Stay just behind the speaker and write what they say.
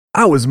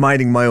I was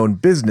minding my own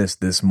business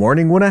this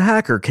morning when a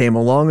hacker came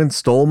along and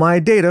stole my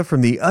data from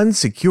the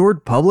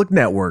unsecured public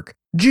network.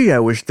 Gee, I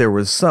wish there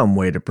was some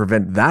way to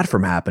prevent that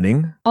from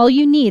happening. All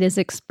you need is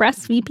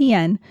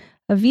ExpressVPN.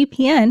 A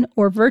VPN,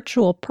 or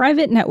virtual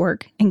private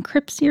network,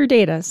 encrypts your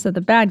data so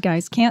the bad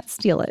guys can't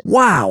steal it.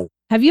 Wow!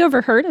 Have you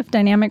ever heard of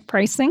dynamic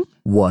pricing?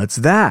 What's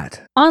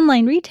that?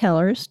 Online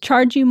retailers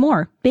charge you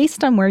more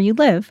based on where you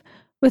live.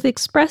 With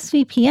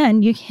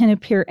ExpressVPN, you can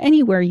appear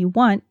anywhere you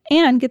want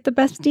and get the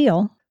best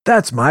deal.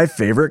 That's my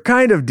favorite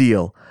kind of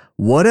deal.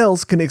 What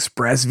else can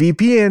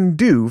ExpressVPN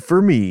do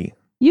for me?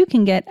 You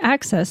can get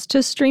access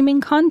to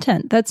streaming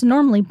content that's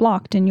normally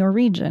blocked in your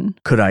region.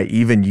 Could I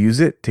even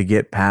use it to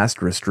get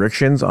past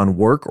restrictions on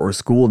work or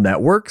school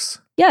networks?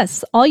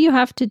 Yes, all you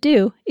have to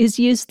do is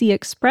use the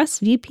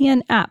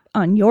ExpressVPN app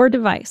on your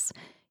device.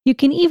 You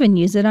can even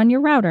use it on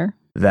your router.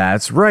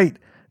 That's right.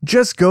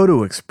 Just go to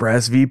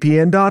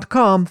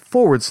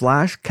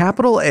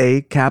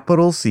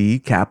expressvpn.com/A,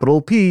 C,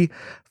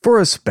 for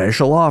a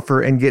special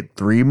offer and get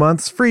 3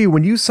 months free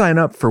when you sign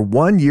up for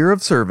 1 year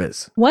of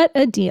service. What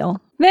a deal.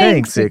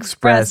 Thanks,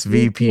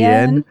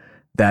 ExpressVPN.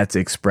 That's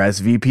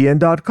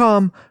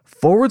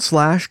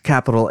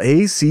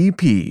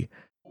expressvpn.com/ACP.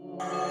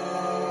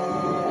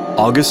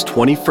 August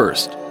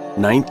 21st,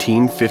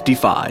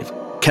 1955,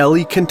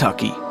 Kelly,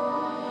 Kentucky,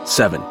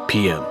 7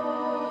 p.m.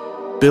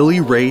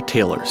 Billy Ray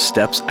Taylor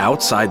steps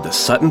outside the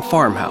Sutton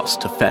farmhouse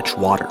to fetch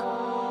water.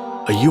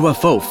 A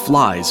UFO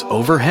flies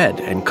overhead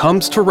and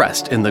comes to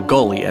rest in the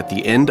gully at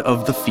the end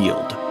of the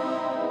field.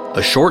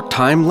 A short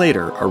time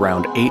later,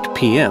 around 8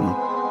 p.m.,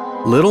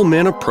 little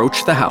men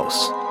approach the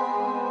house.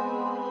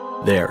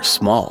 They are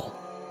small,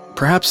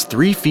 perhaps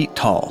 3 feet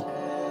tall,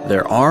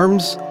 their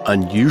arms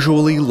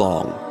unusually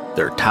long,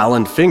 their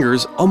taloned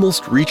fingers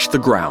almost reach the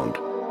ground.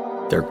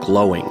 Their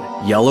glowing,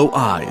 yellow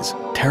eyes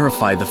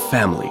terrify the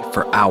family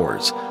for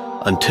hours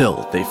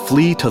until they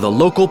flee to the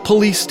local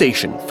police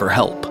station for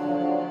help.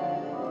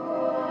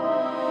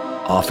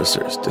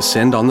 Officers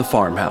descend on the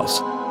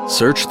farmhouse,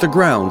 search the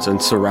grounds and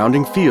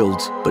surrounding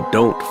fields, but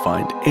don't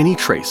find any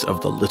trace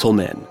of the little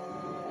men.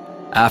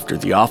 After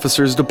the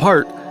officers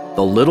depart,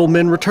 the little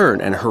men return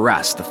and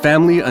harass the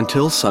family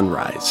until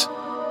sunrise.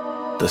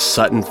 The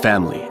Sutton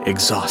family,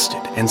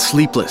 exhausted and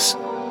sleepless,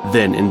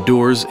 then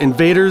endures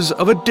invaders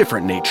of a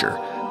different nature,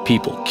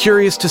 people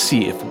curious to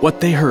see if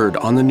what they heard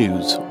on the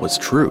news was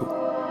true.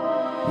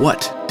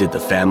 What did the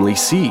family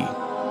see?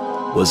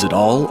 Was it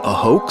all a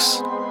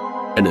hoax?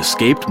 An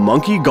escaped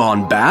monkey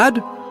gone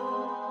bad?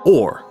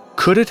 Or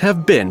could it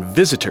have been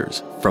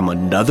visitors from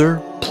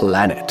another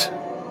planet?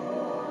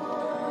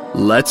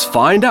 Let's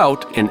find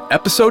out in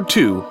Episode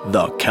 2,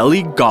 The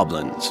Kelly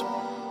Goblins.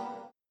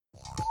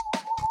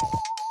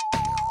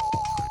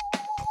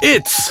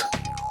 It's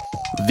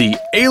the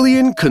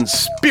Alien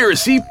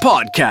Conspiracy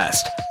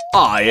Podcast.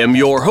 I am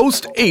your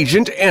host,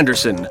 Agent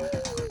Anderson.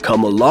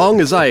 Come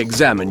along as I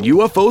examine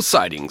UFO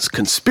sightings,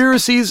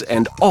 conspiracies,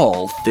 and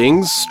all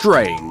things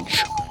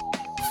strange.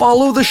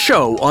 Follow the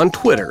show on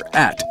Twitter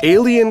at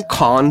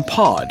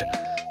AlienConPod.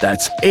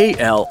 That's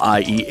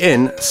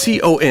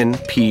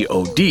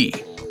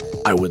AlienConPod.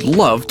 I would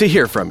love to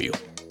hear from you.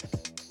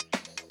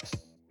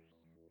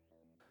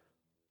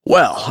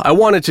 Well, I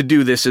wanted to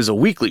do this as a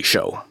weekly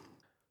show.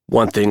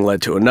 One thing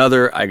led to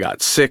another. I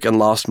got sick and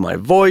lost my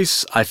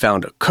voice. I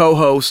found a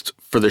co-host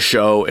for the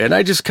show, and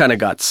I just kind of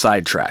got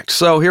sidetracked.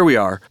 So here we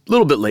are, a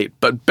little bit late,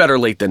 but better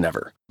late than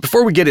never.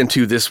 Before we get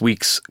into this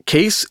week's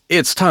case,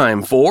 it's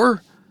time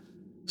for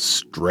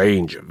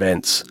Strange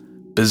Events,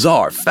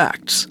 Bizarre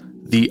Facts,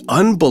 The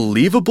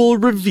Unbelievable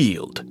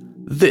Revealed.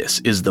 This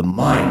is the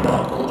Mind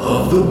Boggle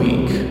of the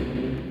Week.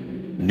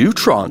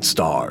 Neutron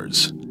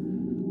stars.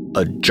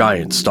 A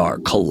giant star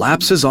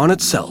collapses on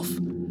itself.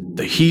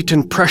 The heat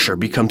and pressure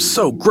become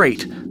so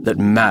great that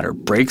matter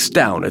breaks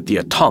down at the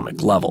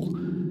atomic level.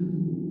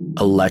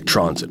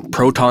 Electrons and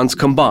protons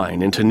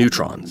combine into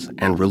neutrons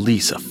and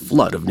release a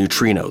flood of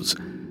neutrinos.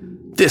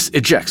 This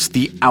ejects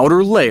the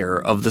outer layer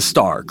of the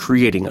star,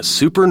 creating a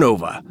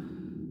supernova.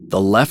 The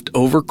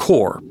leftover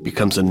core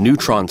becomes a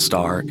neutron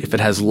star if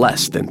it has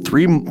less than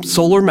 3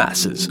 solar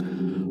masses,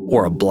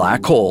 or a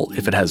black hole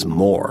if it has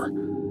more.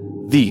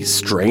 These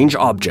strange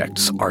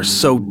objects are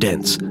so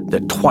dense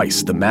that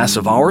twice the mass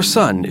of our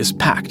sun is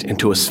packed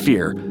into a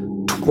sphere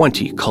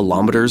 20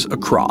 kilometers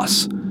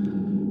across.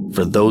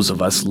 For those of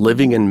us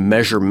living in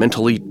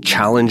measurementally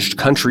challenged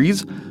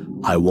countries,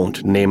 I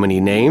won't name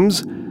any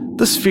names,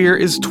 the sphere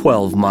is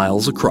 12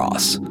 miles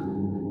across.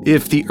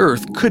 If the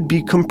Earth could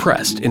be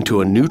compressed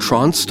into a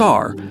neutron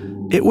star,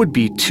 it would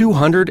be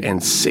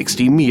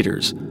 260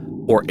 meters,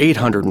 or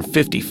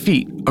 850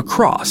 feet,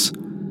 across.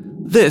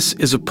 This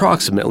is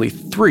approximately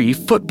 3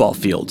 football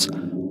fields,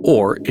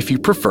 or if you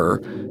prefer,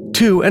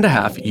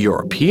 2.5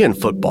 European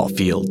football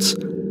fields.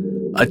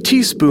 A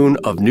teaspoon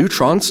of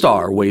neutron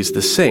star weighs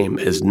the same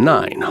as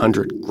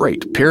 900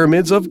 Great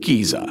Pyramids of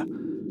Giza.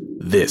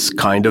 This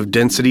kind of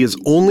density is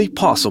only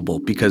possible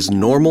because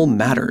normal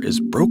matter is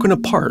broken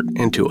apart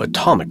into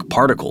atomic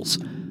particles.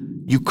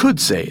 You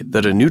could say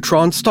that a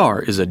neutron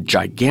star is a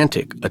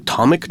gigantic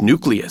atomic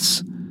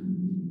nucleus.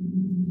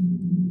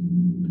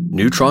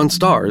 Neutron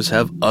stars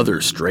have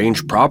other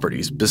strange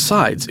properties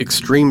besides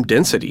extreme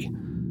density.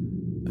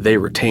 They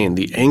retain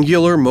the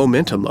angular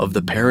momentum of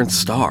the parent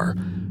star,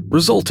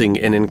 resulting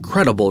in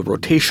incredible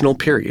rotational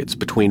periods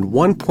between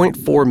 1.4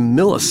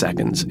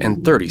 milliseconds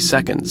and 30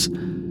 seconds.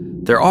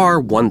 There are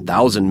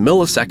 1,000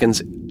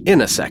 milliseconds in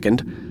a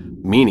second,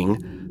 meaning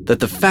that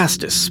the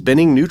fastest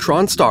spinning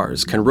neutron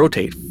stars can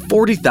rotate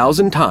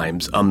 40,000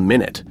 times a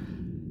minute.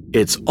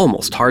 It's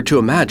almost hard to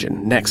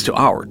imagine next to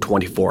our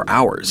 24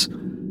 hours.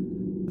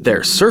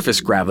 Their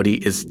surface gravity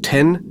is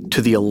 10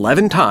 to the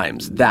 11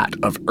 times that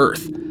of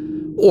Earth,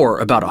 or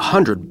about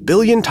 100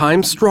 billion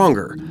times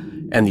stronger,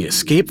 and the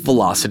escape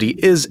velocity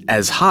is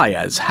as high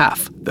as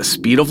half the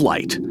speed of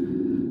light.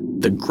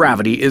 The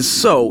gravity is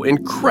so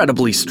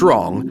incredibly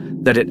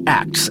strong that it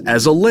acts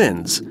as a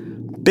lens,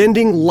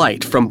 bending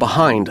light from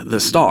behind the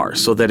star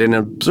so that an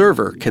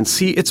observer can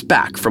see its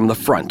back from the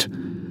front.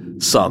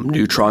 Some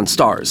neutron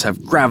stars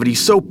have gravity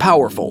so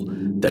powerful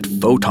that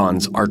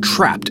photons are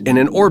trapped in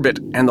an orbit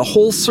and the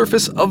whole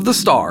surface of the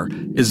star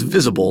is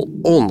visible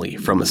only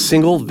from a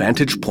single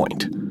vantage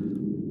point.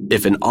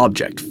 If an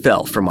object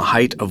fell from a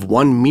height of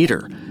 1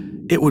 meter,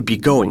 it would be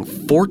going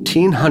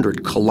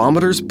 1,400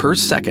 kilometers per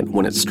second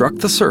when it struck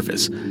the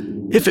surface,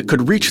 if it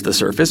could reach the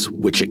surface,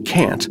 which it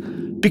can't,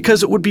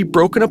 because it would be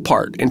broken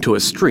apart into a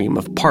stream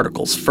of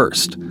particles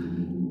first.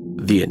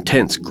 The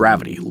intense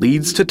gravity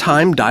leads to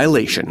time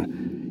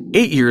dilation.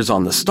 8 years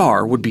on the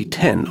star would be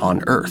 10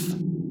 on Earth.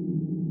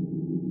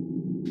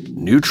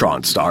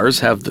 Neutron stars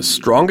have the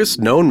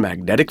strongest known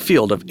magnetic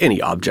field of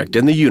any object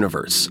in the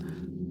universe,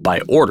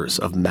 by orders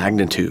of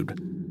magnitude.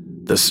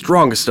 The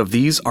strongest of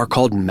these are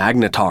called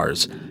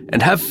magnetars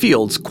and have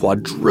fields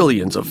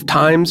quadrillions of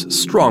times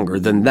stronger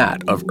than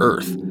that of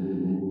Earth.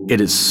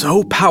 It is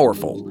so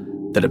powerful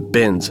that it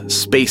bends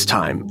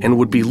space-time and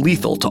would be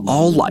lethal to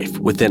all life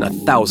within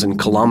 1,000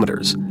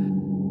 kilometers.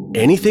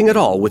 Anything at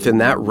all within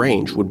that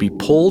range would be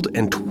pulled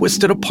and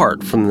twisted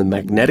apart from the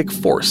magnetic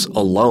force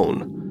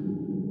alone.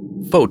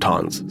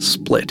 Photons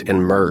split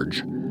and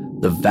merge.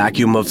 The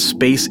vacuum of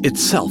space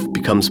itself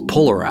becomes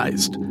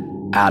polarized.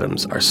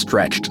 Atoms are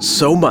stretched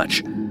so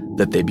much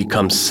that they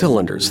become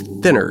cylinders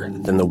thinner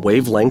than the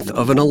wavelength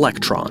of an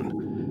electron.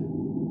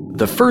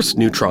 The first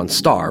neutron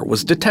star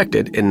was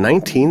detected in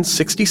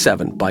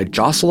 1967 by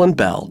Jocelyn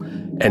Bell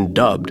and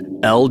dubbed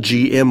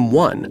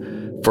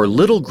LGM-1 for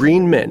Little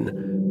Green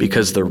Men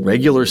because the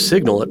regular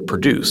signal it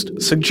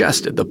produced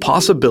suggested the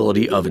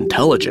possibility of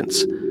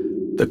intelligence.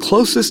 The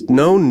closest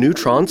known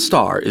neutron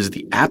star is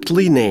the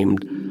aptly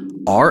named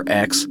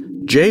RX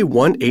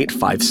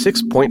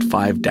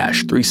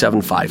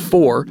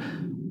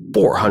J1856.5-3754,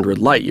 400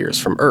 light-years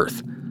from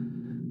Earth.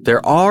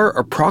 There are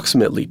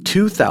approximately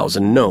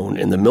 2,000 known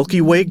in the Milky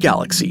Way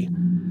galaxy.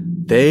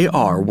 They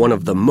are one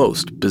of the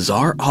most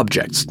bizarre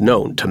objects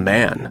known to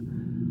man.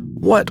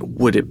 What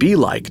would it be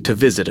like to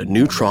visit a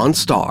neutron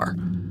star?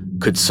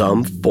 Could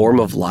some form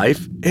of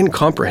life,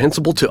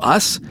 incomprehensible to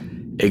us,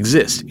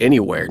 exist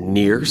anywhere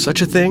near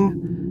such a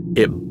thing?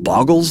 It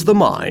boggles the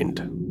mind.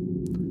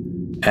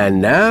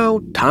 And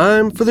now,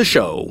 time for the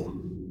show.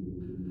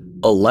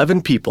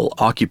 11 people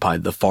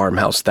occupied the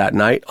farmhouse that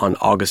night on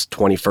August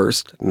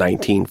 21st,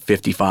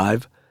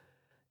 1955.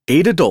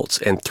 8 adults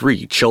and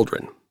 3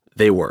 children.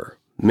 They were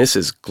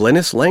Mrs.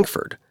 Glennis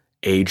Langford,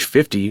 age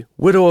 50,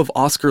 widow of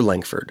Oscar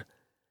Langford.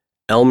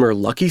 Elmer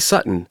Lucky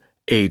Sutton,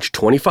 age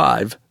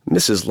 25,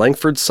 Mrs.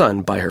 Langford's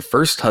son by her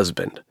first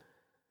husband.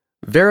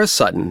 Vera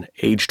Sutton,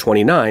 age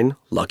 29,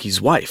 Lucky's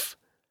wife.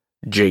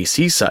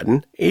 J.C.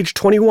 Sutton, age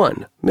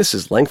 21,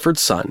 Mrs.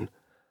 Langford's son.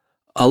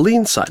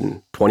 Aline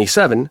Sutton,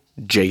 27,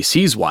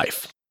 J.C.'s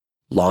wife.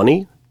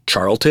 Lonnie,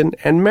 Charlton,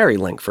 and Mary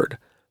Langford,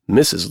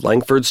 Mrs.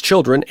 Langford's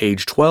children,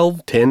 age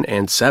 12, 10,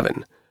 and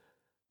 7.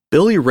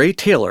 Billy Ray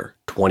Taylor,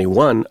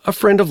 21, a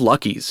friend of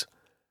Lucky's.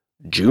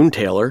 June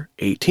Taylor,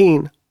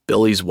 18,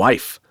 Billy's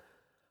wife.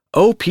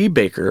 O.P.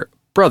 Baker,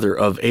 brother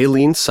of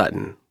Aileen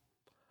Sutton.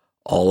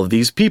 All of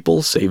these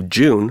people, save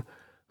June,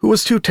 who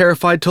was too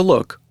terrified to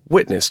look,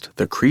 witnessed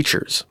the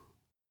creatures.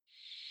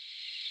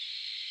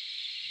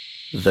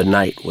 The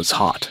night was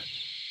hot.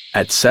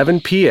 At 7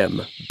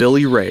 p.m.,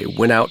 Billy Ray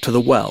went out to the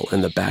well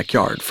in the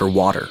backyard for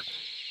water.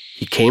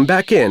 He came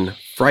back in,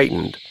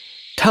 frightened,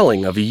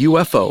 telling of a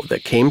UFO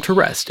that came to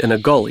rest in a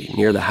gully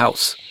near the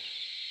house.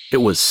 It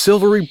was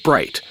silvery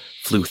bright,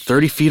 flew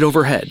 30 feet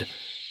overhead,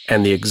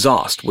 and the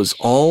exhaust was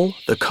all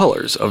the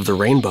colors of the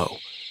rainbow.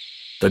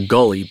 The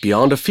gully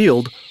beyond a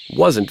field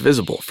wasn't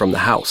visible from the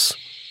house.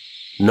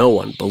 No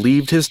one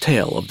believed his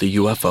tale of the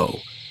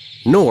UFO,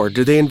 nor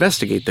did they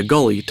investigate the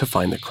gully to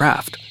find the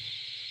craft.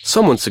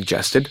 Someone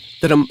suggested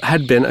that it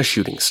had been a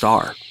shooting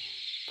star.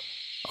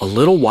 A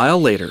little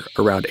while later,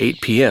 around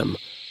 8 p.m.,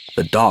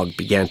 the dog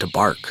began to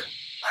bark.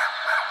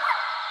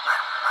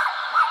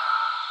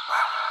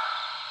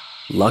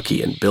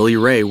 Lucky and Billy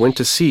Ray went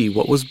to see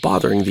what was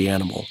bothering the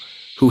animal,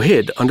 who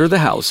hid under the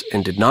house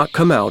and did not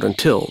come out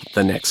until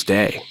the next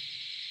day.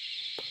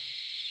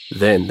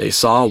 Then they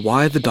saw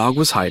why the dog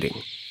was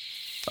hiding.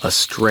 A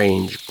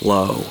strange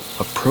glow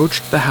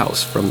approached the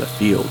house from the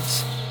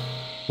fields.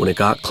 When it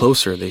got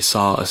closer, they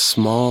saw a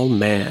small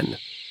man.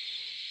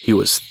 He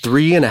was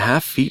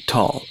 3.5 feet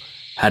tall,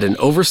 had an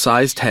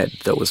oversized head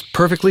that was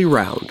perfectly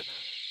round,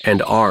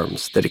 and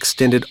arms that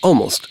extended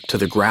almost to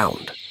the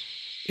ground.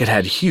 It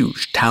had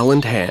huge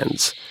taloned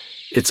hands.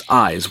 Its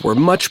eyes were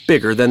much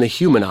bigger than the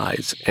human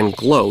eyes and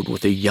glowed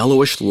with a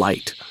yellowish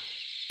light.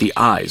 The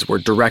eyes were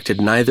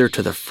directed neither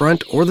to the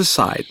front or the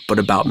side, but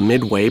about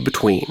midway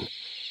between.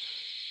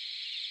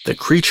 The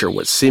creature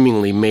was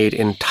seemingly made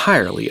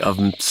entirely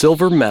of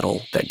silver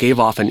metal that gave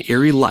off an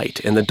eerie light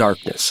in the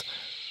darkness,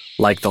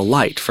 like the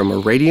light from a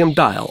radium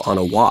dial on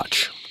a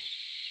watch.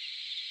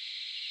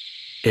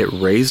 It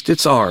raised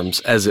its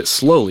arms as it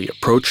slowly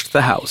approached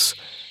the house,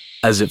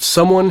 as if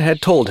someone had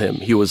told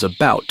him he was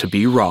about to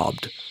be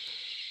robbed.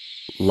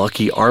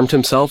 Lucky armed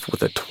himself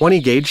with a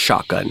 20-gauge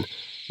shotgun,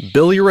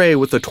 Billy Ray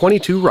with a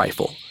 .22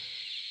 rifle.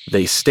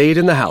 They stayed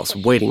in the house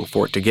waiting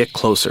for it to get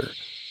closer.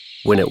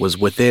 When it was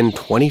within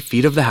 20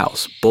 feet of the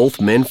house, both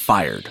men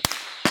fired.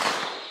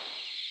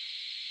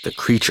 The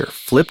creature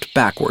flipped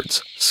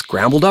backwards,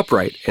 scrambled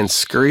upright, and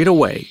scurried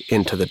away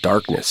into the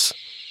darkness.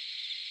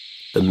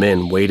 The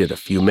men waited a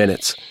few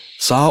minutes,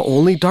 saw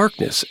only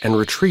darkness, and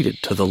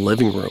retreated to the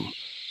living room.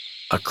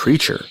 A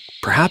creature,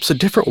 perhaps a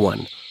different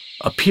one,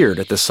 appeared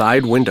at the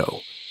side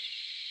window.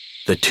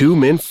 The two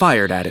men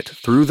fired at it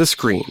through the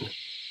screen.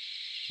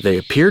 They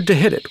appeared to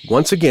hit it.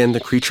 Once again, the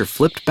creature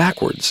flipped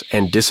backwards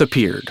and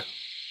disappeared.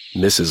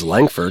 Mrs.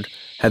 Langford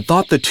had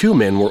thought the two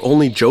men were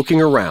only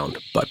joking around,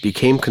 but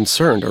became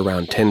concerned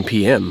around 10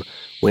 p.m.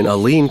 when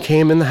Aline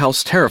came in the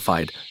house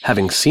terrified,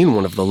 having seen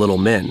one of the little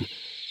men.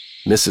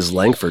 Mrs.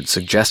 Langford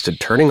suggested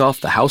turning off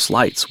the house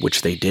lights,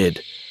 which they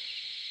did.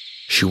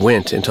 She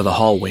went into the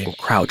hallway and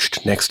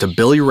crouched next to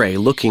Billy Ray,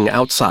 looking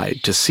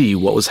outside to see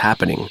what was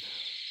happening.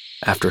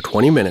 After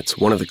 20 minutes,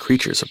 one of the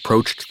creatures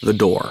approached the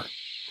door.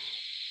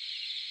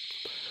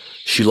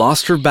 She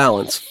lost her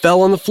balance,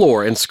 fell on the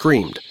floor, and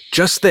screamed.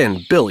 Just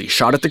then, Billy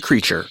shot at the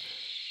creature.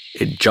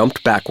 It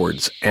jumped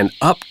backwards and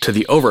up to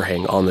the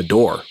overhang on the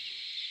door.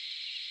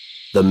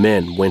 The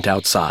men went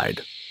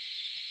outside.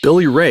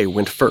 Billy Ray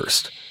went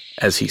first.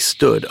 As he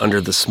stood under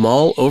the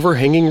small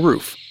overhanging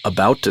roof,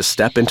 about to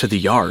step into the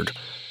yard,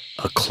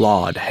 a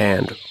clawed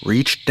hand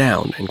reached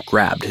down and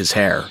grabbed his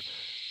hair.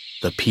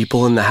 The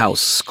people in the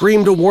house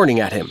screamed a warning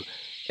at him,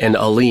 and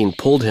Aline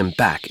pulled him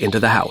back into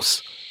the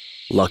house.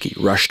 Lucky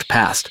rushed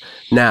past,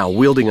 now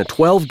wielding a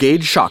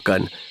 12-gauge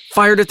shotgun,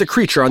 fired at the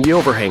creature on the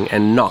overhang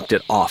and knocked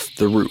it off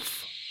the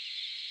roof.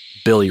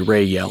 Billy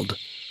Ray yelled,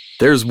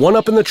 "There's one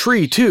up in the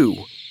tree,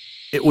 too!"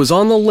 It was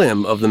on the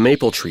limb of the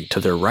maple tree to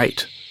their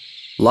right.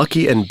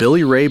 Lucky and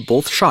Billy Ray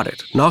both shot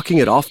it, knocking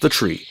it off the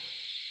tree.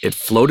 It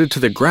floated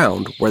to the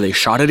ground, where they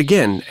shot it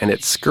again, and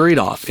it scurried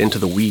off into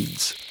the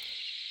weeds.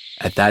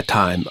 At that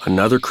time,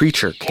 another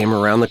creature came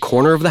around the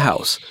corner of the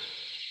house,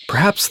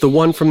 perhaps the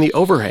one from the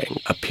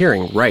overhang,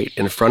 appearing right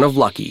in front of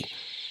Lucky.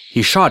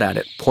 He shot at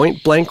it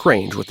point-blank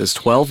range with his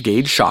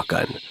 12-gauge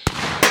shotgun.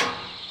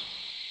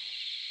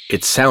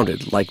 It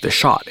sounded like the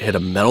shot hit a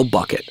metal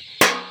bucket.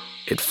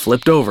 It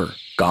flipped over,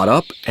 got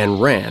up, and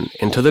ran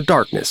into the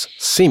darkness,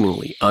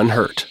 seemingly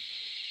unhurt.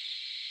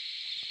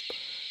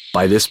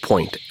 By this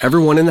point,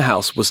 everyone in the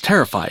house was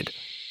terrified.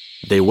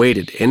 They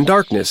waited in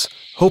darkness,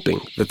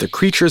 hoping that the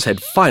creatures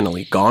had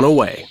finally gone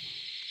away.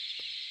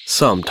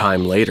 Some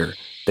time later,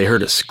 they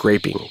heard a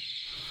scraping,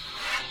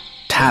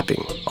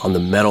 tapping on the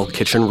metal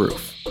kitchen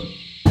roof.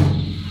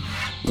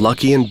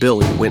 Lucky and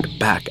Billy went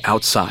back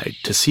outside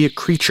to see a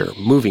creature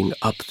moving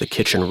up the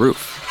kitchen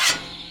roof.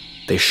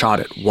 They shot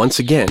it once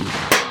again,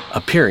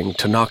 appearing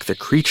to knock the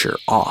creature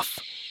off.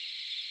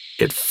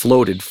 It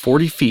floated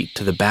 40 feet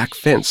to the back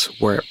fence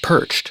where it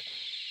perched.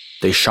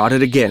 They shot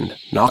it again,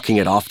 knocking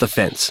it off the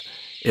fence.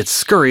 It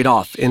scurried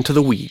off into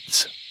the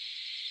weeds.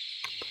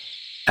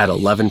 At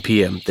 11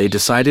 p.m., they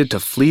decided to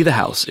flee the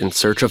house in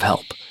search of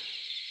help.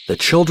 The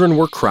children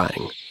were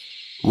crying.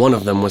 One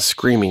of them was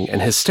screaming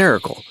and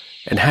hysterical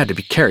and had to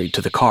be carried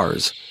to the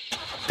cars.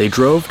 They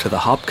drove to the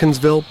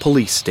Hopkinsville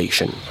police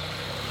station.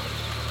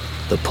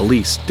 The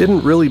police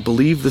didn't really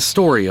believe the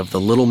story of the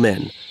little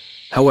men.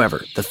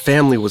 However, the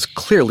family was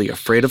clearly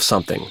afraid of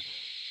something.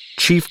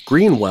 Chief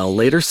Greenwell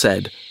later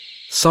said,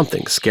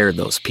 "Something scared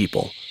those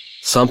people.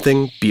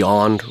 Something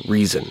beyond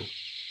reason."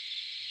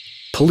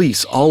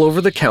 Police all over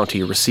the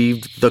county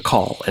received the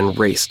call and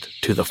raced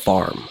to the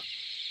farm.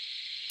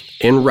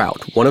 En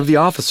route, one of the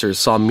officers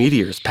saw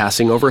meteors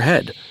passing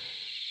overhead.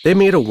 They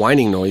made a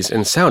whining noise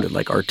and sounded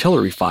like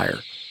artillery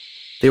fire.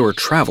 They were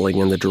traveling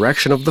in the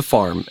direction of the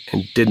farm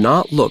and did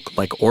not look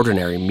like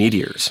ordinary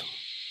meteors.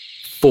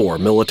 4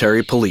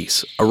 military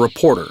police, a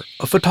reporter,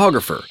 a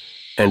photographer,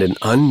 and an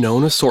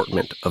unknown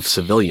assortment of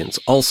civilians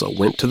also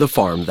went to the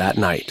farm that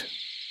night.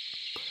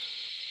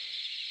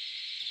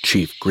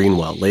 Chief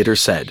Greenwell later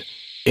said,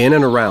 "In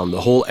and around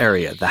the whole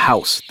area, the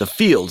house, the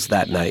fields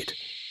that night,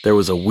 there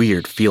was a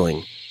weird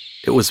feeling.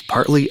 It was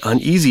partly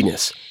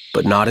uneasiness,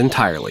 but not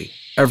entirely.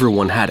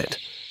 Everyone had it.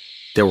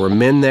 There were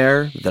men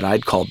there that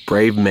I'd call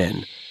brave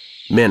men.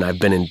 Men I've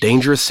been in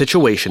dangerous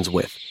situations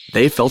with.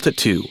 They felt it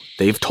too.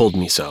 They've told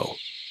me so."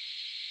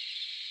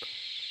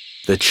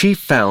 The chief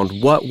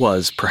found what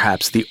was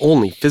perhaps the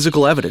only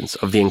physical evidence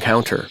of the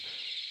encounter.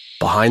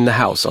 Behind the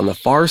house on the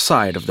far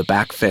side of the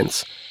back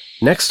fence,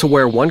 next to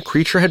where one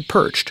creature had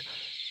perched,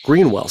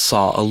 Greenwell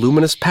saw a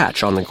luminous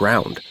patch on the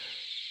ground.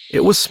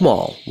 It was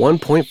small,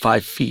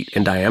 1.5 feet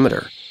in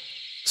diameter.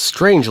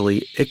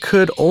 Strangely, it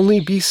could only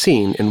be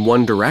seen in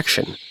one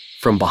direction,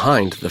 from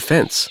behind the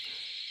fence,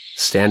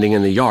 standing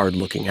in the yard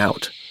looking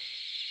out.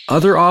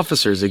 Other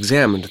officers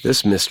examined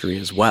this mystery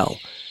as well,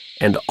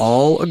 and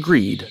all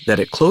agreed that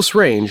at close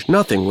range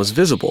nothing was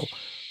visible,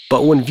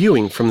 but when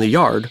viewing from the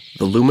yard,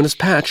 the luminous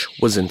patch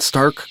was in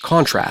stark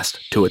contrast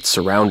to its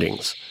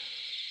surroundings.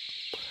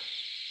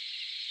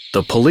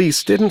 The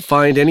police didn't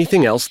find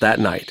anything else that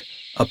night.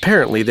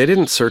 Apparently, they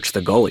didn't search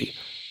the gully.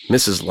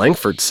 Mrs.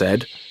 Langford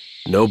said,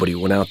 "Nobody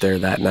went out there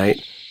that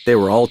night. They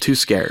were all too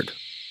scared."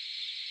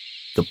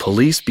 The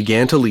police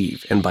began to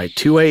leave, and by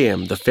 2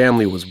 a.m. the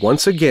family was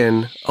once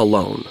again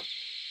alone.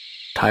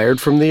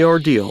 Tired from the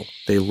ordeal,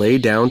 they lay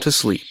down to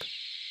sleep.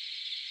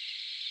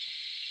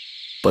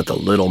 But the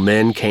little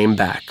men came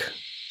back.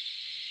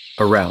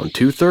 Around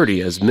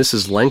 2:30, as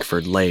Mrs.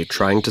 Langford lay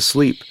trying to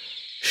sleep,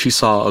 she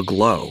saw a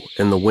glow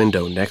in the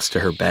window next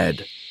to her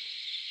bed.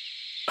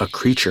 A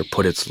creature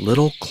put its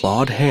little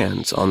clawed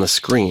hands on the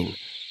screen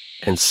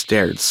and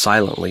stared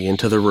silently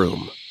into the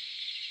room.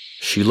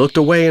 She looked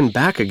away and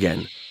back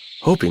again,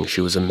 hoping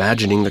she was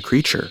imagining the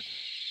creature.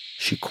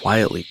 She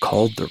quietly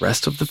called the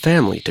rest of the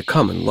family to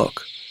come and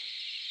look.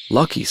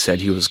 Lucky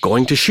said he was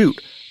going to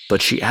shoot,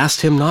 but she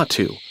asked him not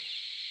to.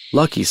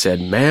 Lucky said,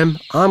 "Ma'am,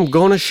 I'm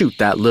gonna shoot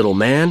that little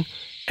man,"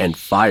 and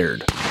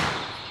fired.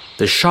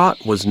 The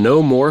shot was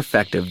no more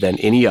effective than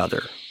any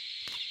other.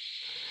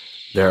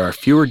 There are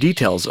fewer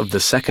details of the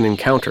second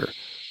encounter,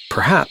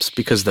 perhaps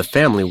because the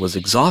family was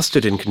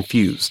exhausted and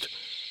confused,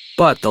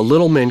 but the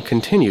little men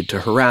continued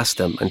to harass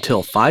them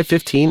until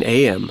 5:15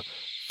 a.m.,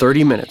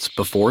 30 minutes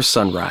before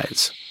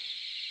sunrise.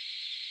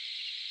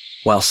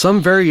 While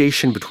some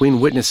variation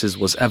between witnesses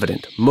was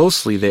evident,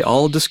 mostly they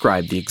all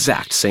described the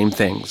exact same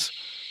things.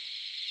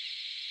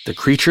 The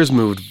creatures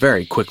moved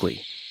very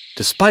quickly.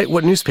 Despite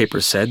what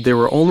newspapers said, there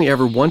were only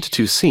ever 1 to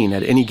 2 seen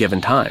at any given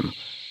time.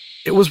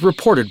 It was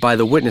reported by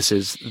the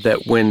witnesses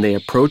that when they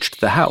approached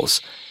the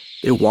house,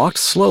 they walked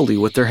slowly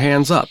with their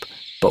hands up,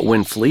 but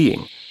when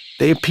fleeing,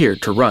 they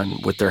appeared to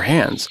run with their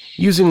hands,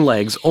 using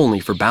legs only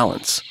for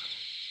balance.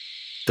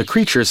 The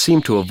creatures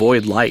seemed to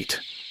avoid light.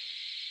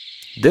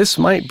 This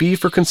might be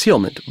for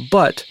concealment,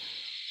 but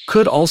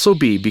could also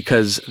be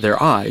because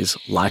their eyes,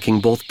 lacking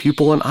both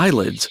pupil and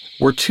eyelids,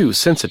 were too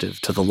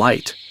sensitive to the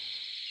light.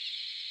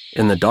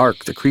 In the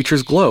dark, the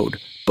creatures glowed,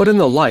 but in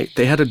the light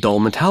they had a dull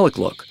metallic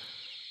look.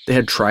 They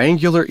had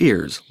triangular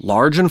ears,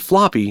 large and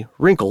floppy,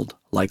 wrinkled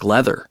like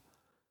leather.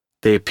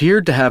 They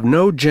appeared to have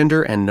no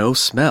gender and no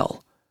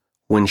smell.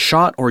 When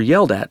shot or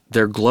yelled at,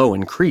 their glow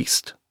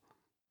increased.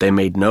 They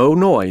made no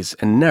noise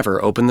and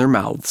never opened their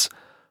mouths,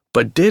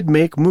 but did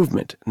make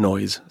movement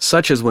noise,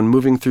 such as when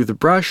moving through the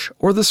brush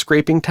or the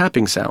scraping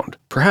tapping sound,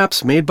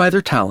 perhaps made by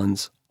their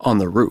talons, on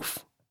the roof.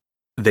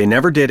 They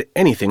never did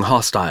anything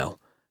hostile,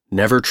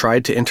 never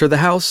tried to enter the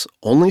house,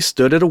 only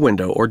stood at a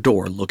window or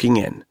door looking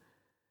in.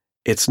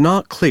 It's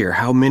not clear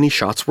how many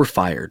shots were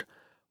fired.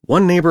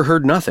 One neighbor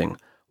heard nothing,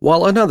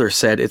 while another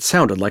said it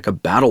sounded like a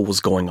battle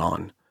was going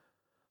on.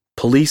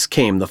 Police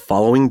came the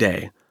following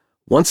day.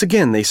 Once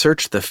again they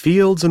searched the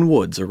fields and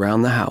woods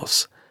around the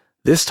house.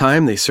 This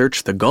time they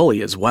searched the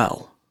gully as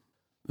well.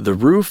 The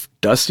roof,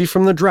 dusty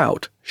from the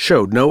drought,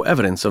 showed no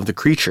evidence of the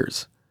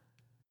creatures.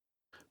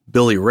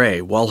 Billy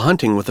Ray, while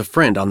hunting with a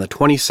friend on the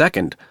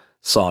 22nd,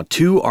 saw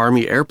 2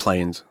 Army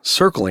airplanes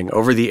circling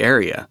over the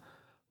area.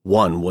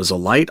 One was a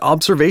light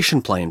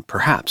observation plane,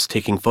 perhaps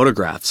taking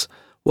photographs,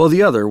 while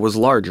the other was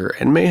larger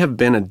and may have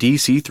been a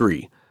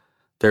DC-3.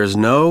 There's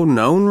no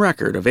known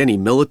record of any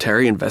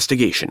military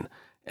investigation,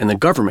 and the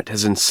government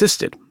has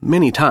insisted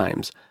many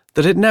times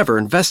that it never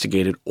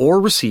investigated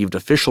or received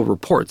official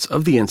reports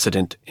of the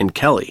incident in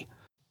Kelly.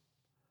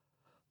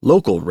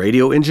 Local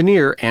radio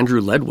engineer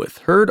Andrew Ledwith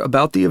heard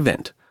about the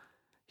event.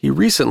 He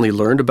recently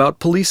learned about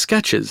police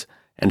sketches,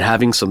 and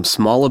having some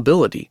small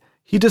ability,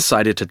 he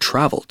decided to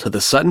travel to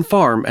the Sutton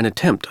farm and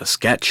attempt a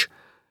sketch.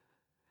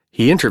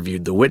 He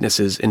interviewed the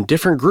witnesses in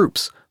different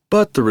groups,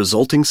 but the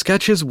resulting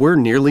sketches were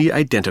nearly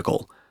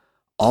identical,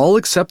 all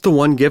except the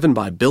one given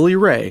by Billy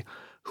Ray,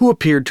 who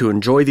appeared to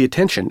enjoy the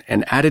attention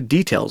and added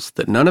details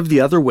that none of the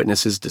other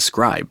witnesses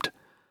described.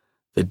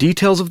 The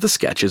details of the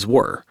sketches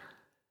were: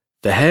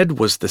 the head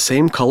was the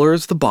same color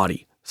as the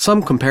body,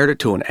 some compared it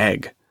to an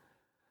egg.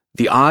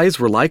 The eyes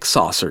were like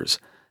saucers.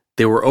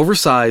 They were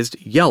oversized,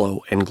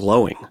 yellow, and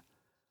glowing.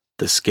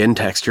 The skin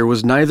texture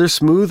was neither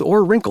smooth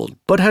or wrinkled,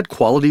 but had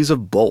qualities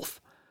of both.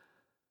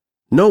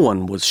 No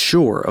one was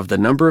sure of the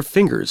number of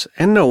fingers,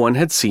 and no one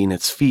had seen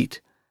its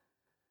feet.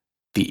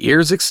 The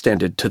ears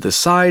extended to the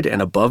side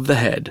and above the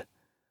head.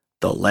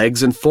 The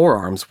legs and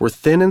forearms were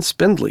thin and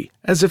spindly,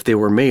 as if they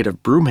were made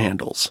of broom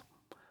handles.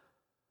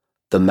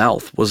 The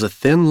mouth was a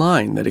thin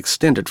line that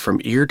extended from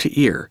ear to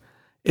ear.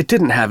 It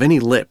didn't have any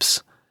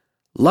lips.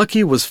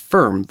 Lucky was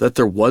firm that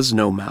there was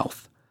no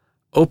mouth.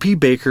 O.P.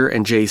 Baker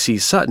and J.C.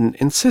 Sutton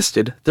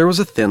insisted there was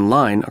a thin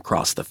line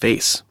across the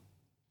face.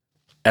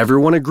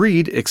 Everyone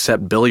agreed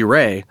except Billy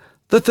Ray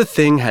that the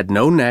thing had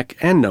no neck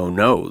and no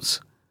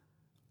nose.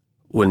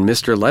 When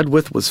Mr.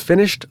 Ledwith was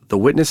finished, the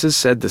witnesses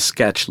said the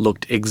sketch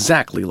looked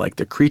exactly like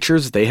the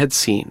creatures they had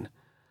seen.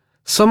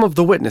 Some of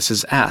the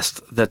witnesses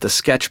asked that the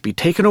sketch be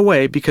taken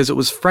away because it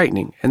was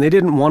frightening and they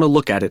didn't want to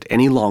look at it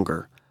any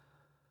longer.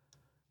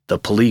 The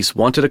police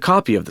wanted a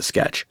copy of the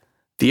sketch.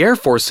 The Air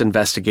Force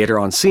investigator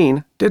on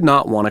scene did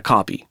not want a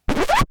copy.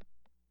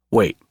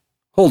 Wait,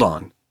 hold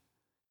on.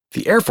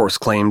 The Air Force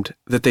claimed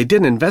that they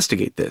didn't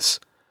investigate this,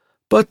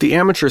 but the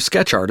amateur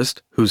sketch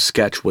artist, whose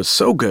sketch was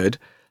so good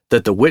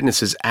that the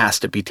witnesses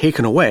asked it be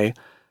taken away,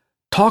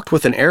 talked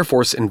with an Air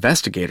Force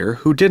investigator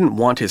who didn't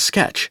want his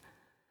sketch.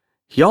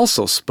 He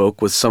also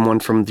spoke with someone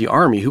from the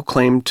Army who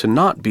claimed to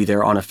not be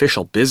there on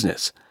official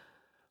business.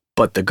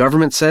 But the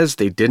government says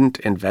they didn't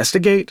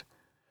investigate?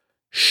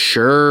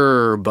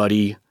 Sure,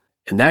 buddy.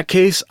 In that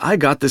case, I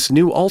got this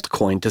new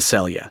altcoin to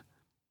sell ya.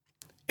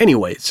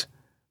 Anyways,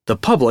 the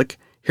public,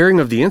 hearing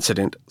of the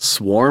incident,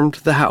 swarmed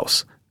the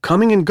house,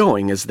 coming and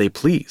going as they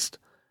pleased.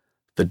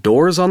 The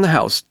doors on the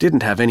house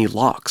didn't have any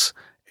locks,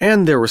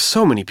 and there were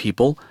so many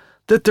people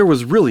that there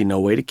was really no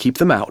way to keep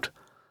them out.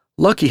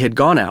 Lucky had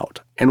gone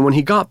out, and when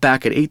he got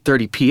back at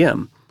 8:30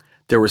 p.m.,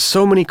 there were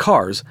so many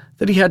cars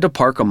that he had to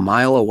park a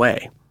mile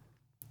away.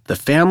 The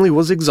family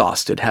was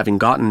exhausted, having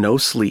gotten no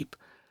sleep.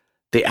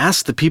 They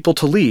asked the people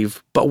to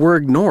leave, but were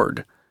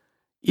ignored.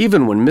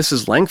 Even when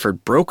Mrs.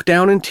 Langford broke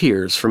down in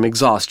tears from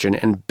exhaustion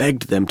and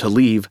begged them to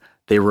leave,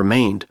 they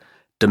remained,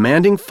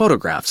 demanding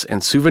photographs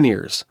and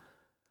souvenirs.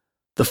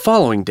 The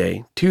following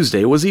day,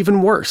 Tuesday, was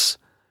even worse.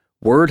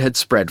 Word had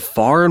spread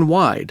far and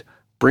wide,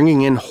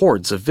 bringing in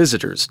hordes of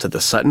visitors to the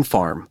Sutton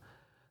farm.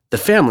 The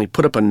family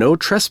put up a no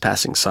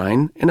trespassing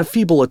sign in a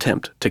feeble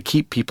attempt to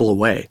keep people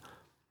away.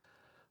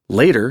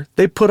 Later,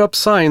 they put up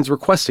signs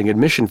requesting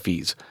admission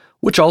fees,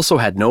 which also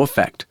had no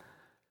effect.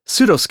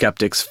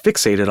 Pseudo-skeptics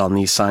fixated on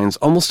these signs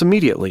almost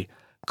immediately,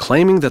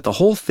 claiming that the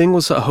whole thing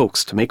was a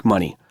hoax to make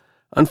money.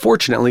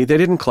 Unfortunately, they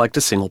didn't collect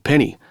a single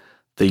penny.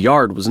 The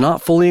yard was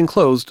not fully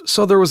enclosed,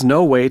 so there was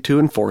no way to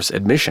enforce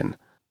admission.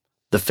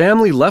 The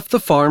family left the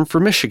farm for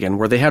Michigan,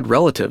 where they had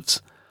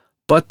relatives,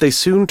 but they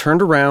soon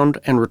turned around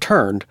and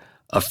returned,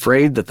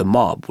 afraid that the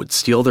mob would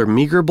steal their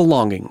meager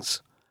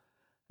belongings.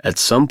 At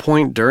some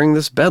point during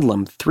this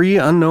bedlam, 3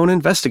 unknown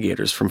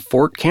investigators from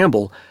Fort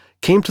Campbell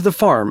came to the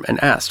farm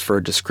and asked for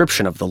a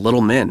description of the little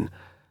men.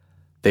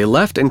 They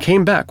left and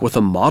came back with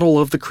a model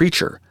of the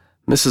creature.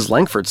 Mrs.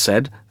 Langford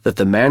said that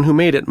the man who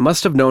made it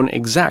must have known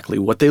exactly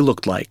what they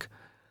looked like.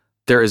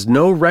 There is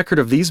no record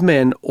of these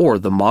men or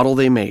the model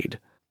they made.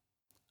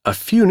 A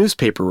few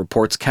newspaper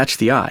reports catch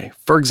the eye.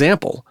 For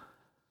example,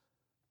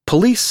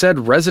 police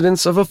said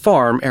residents of a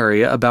farm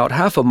area about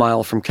half a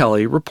mile from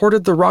Kelly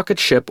reported the rocket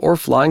ship or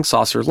flying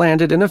saucer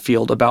landed in a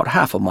field about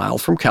half a mile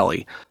from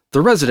Kelly.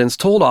 The residents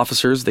told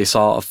officers they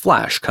saw a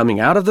flash coming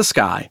out of the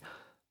sky.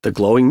 The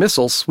glowing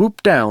missile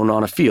swooped down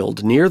on a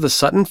field near the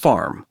Sutton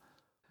farm.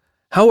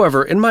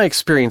 However, in my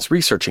experience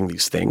researching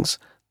these things,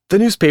 the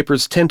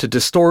newspapers tend to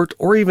distort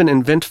or even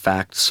invent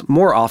facts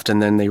more often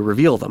than they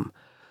reveal them,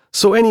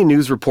 so any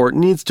news report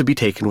needs to be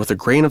taken with a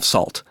grain of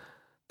salt.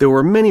 There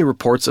were many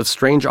reports of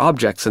strange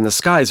objects in the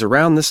skies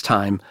around this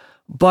time,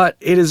 but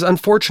it is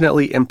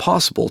unfortunately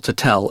impossible to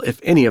tell if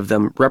any of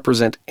them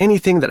represent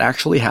anything that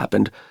actually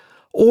happened,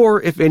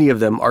 or if any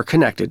of them are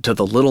connected to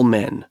the little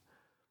men.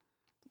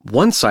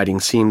 One sighting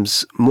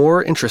seems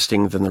more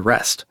interesting than the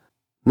rest.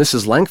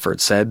 Mrs.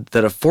 Langford said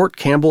that a Fort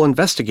Campbell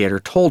investigator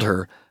told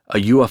her a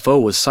UFO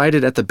was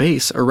sighted at the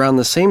base around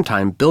the same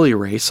time Billy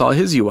Ray saw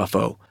his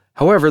UFO.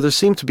 However, there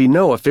seemed to be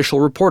no official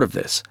report of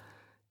this.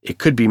 It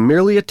could be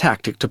merely a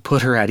tactic to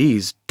put her at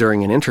ease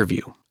during an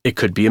interview. It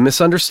could be a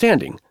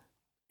misunderstanding.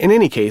 In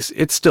any case,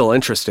 it's still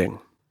interesting.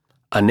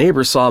 A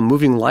neighbor saw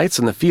moving lights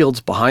in the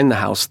fields behind the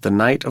house the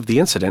night of the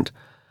incident,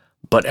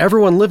 but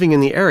everyone living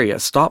in the area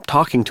stopped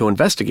talking to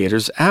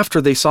investigators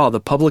after they saw the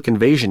public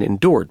invasion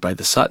endured by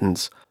the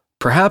Suttons.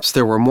 Perhaps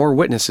there were more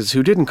witnesses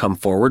who didn't come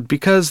forward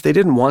because they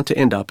didn't want to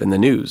end up in the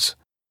news.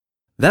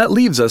 That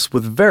leaves us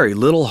with very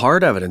little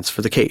hard evidence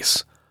for the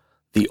case.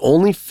 The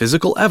only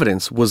physical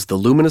evidence was the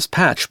luminous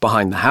patch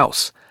behind the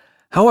house.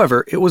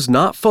 However, it was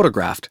not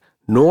photographed,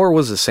 nor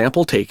was a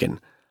sample taken.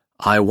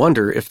 I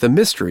wonder if the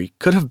mystery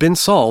could have been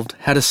solved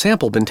had a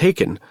sample been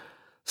taken.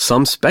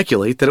 Some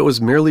speculate that it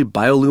was merely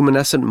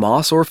bioluminescent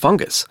moss or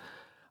fungus.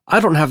 I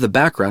don't have the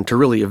background to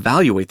really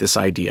evaluate this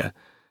idea.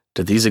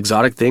 Do these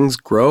exotic things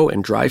grow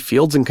in dry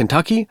fields in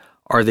Kentucky?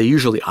 Are they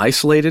usually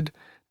isolated?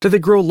 Do they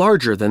grow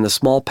larger than the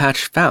small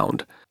patch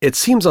found? It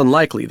seems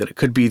unlikely that it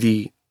could be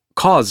the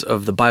cause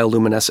of the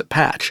bioluminescent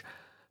patch,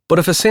 but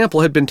if a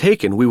sample had been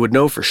taken, we would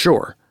know for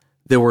sure.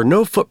 There were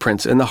no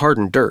footprints in the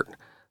hardened dirt.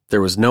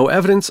 There was no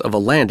evidence of a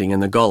landing in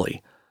the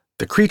gully.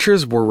 The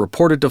creatures were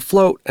reported to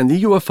float, and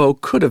the UFO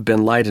could have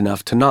been light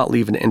enough to not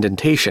leave an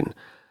indentation.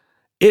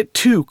 It,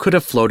 too, could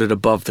have floated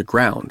above the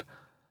ground.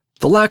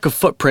 The lack of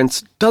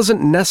footprints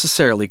doesn't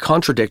necessarily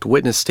contradict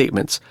witness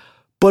statements,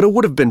 but it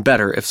would have been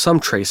better if some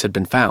trace had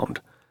been found.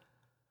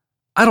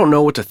 I don't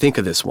know what to think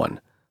of this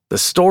one. The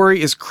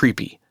story is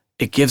creepy.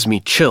 It gives me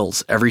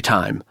chills every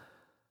time.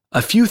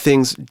 A few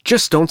things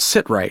just don't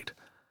sit right.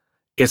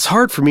 It's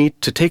hard for me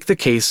to take the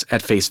case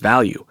at face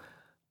value,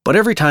 but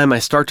every time I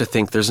start to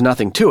think there's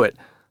nothing to it,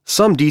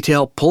 some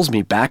detail pulls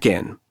me back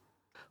in.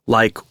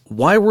 Like,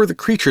 why were the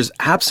creatures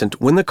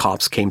absent when the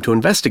cops came to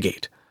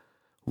investigate?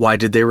 Why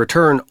did they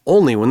return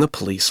only when the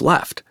police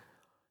left?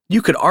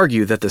 You could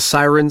argue that the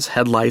sirens,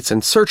 headlights,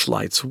 and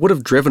searchlights would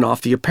have driven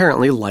off the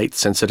apparently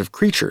light-sensitive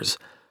creatures.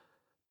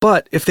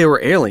 But if they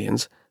were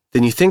aliens,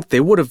 then you think they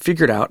would have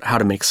figured out how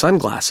to make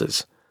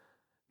sunglasses.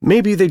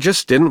 Maybe they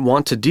just didn't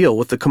want to deal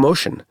with the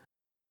commotion.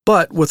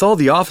 But with all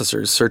the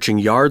officers searching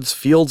yards,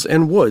 fields,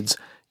 and woods,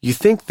 you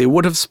think they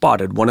would have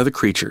spotted one of the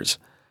creatures.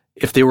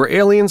 If they were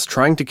aliens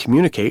trying to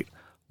communicate,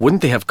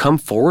 wouldn't they have come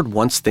forward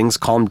once things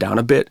calmed down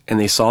a bit and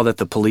they saw that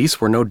the police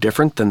were no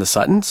different than the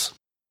Suttons?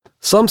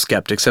 Some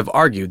skeptics have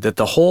argued that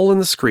the hole in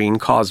the screen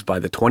caused by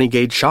the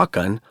 20-gauge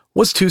shotgun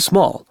was too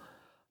small.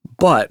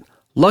 But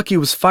Lucky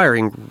was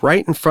firing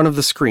right in front of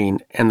the screen,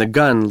 and the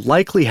gun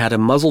likely had a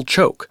muzzle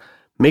choke,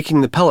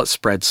 making the pellet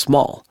spread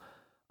small.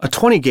 A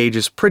 20-gauge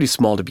is pretty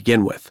small to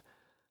begin with.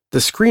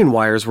 The screen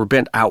wires were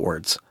bent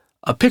outwards.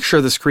 A picture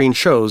of the screen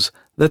shows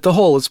that the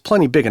hole is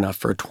plenty big enough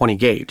for a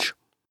 20-gauge.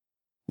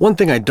 One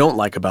thing I don't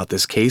like about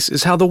this case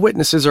is how the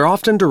witnesses are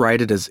often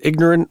derided as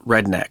ignorant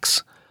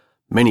rednecks.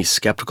 Many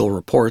skeptical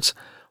reports,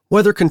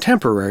 whether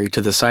contemporary to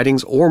the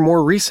sightings or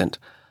more recent,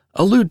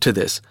 allude to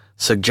this,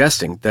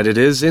 suggesting that it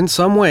is in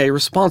some way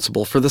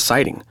responsible for the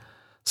sighting.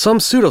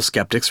 Some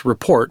pseudo-skeptics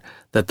report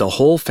that the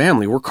whole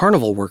family were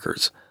carnival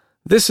workers.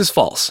 This is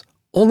false.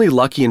 Only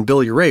Lucky and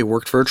Billy Ray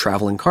worked for a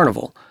traveling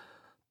carnival.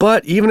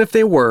 But even if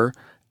they were,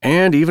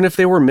 and even if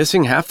they were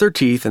missing half their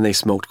teeth and they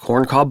smoked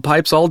corncob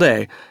pipes all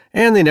day,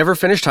 and they never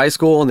finished high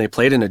school and they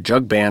played in a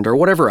jug band or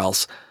whatever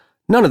else,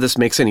 none of this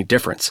makes any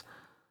difference.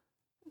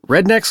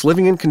 Rednecks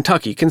living in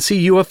Kentucky can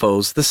see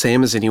UFOs the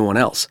same as anyone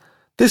else.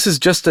 This is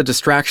just a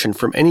distraction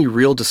from any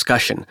real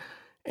discussion,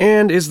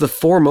 and is the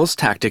foremost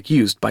tactic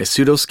used by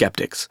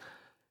pseudo-skeptics.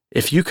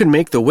 If you can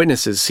make the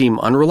witnesses seem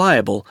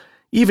unreliable,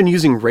 even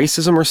using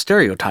racism or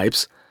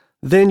stereotypes,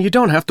 then you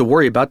don't have to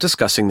worry about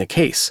discussing the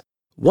case.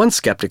 One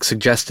skeptic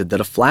suggested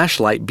that a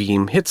flashlight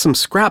beam hit some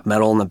scrap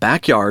metal in the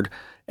backyard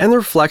and the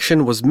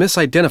reflection was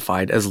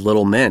misidentified as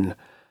little men.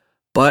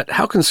 But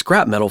how can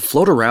scrap metal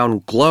float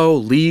around, glow,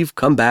 leave,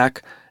 come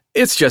back?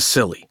 It's just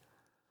silly.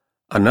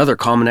 Another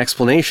common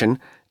explanation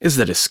is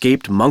that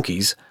escaped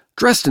monkeys,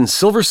 dressed in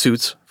silver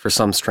suits for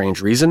some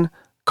strange reason,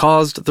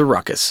 caused the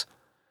ruckus.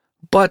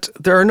 But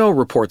there are no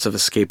reports of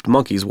escaped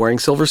monkeys wearing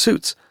silver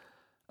suits.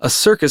 A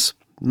circus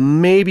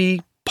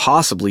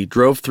possibly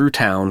drove through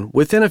town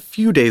within a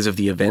few days of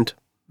the event,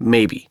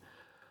 maybe.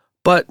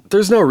 But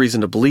there's no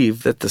reason to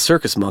believe that the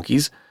circus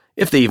monkeys,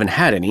 if they even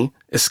had any,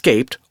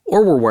 escaped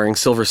or were wearing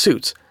silver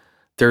suits.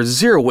 There's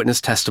zero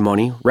witness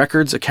testimony,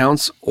 records,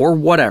 accounts, or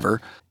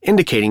whatever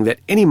indicating that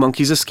any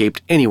monkeys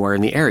escaped anywhere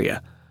in the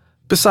area.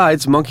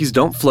 Besides, monkeys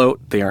don't float,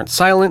 they aren't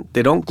silent,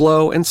 they don't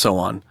glow, and so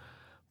on.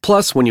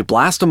 Plus, when you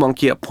blast a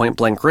monkey at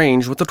point-blank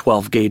range with a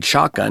 12-gauge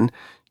shotgun,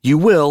 you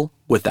will,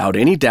 without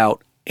any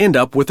doubt, end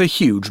up with a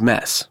huge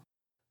mess.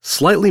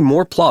 Slightly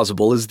more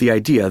plausible is the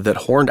idea that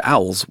horned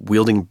owls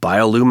wielding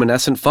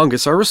bioluminescent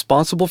fungus are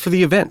responsible for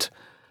the event.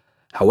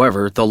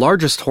 However, the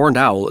largest horned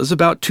owl is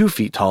about 2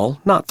 feet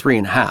tall, not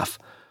 3.5.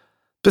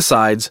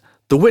 Besides,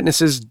 the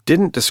witnesses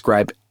didn't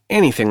describe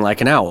anything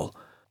like an owl.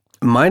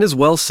 Might as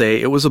well say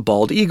it was a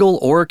bald eagle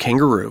or a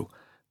kangaroo.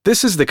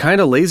 This is the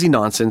kind of lazy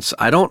nonsense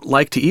I don't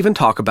like to even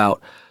talk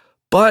about,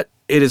 but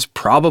it is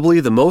probably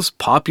the most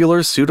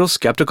popular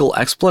pseudo-skeptical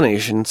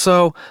explanation,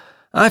 so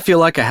I feel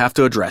like I have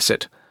to address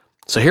it.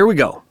 So here we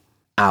go.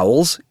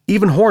 Owls,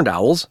 even horned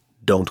owls,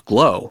 don't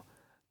glow.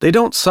 They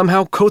don't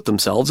somehow coat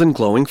themselves in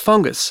glowing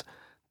fungus.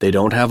 They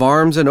don't have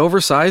arms and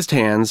oversized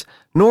hands,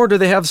 nor do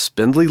they have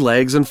spindly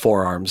legs and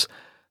forearms.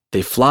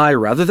 They fly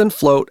rather than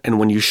float, and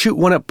when you shoot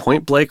one at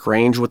point-blank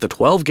range with a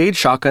 12-gauge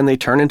shotgun, they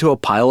turn into a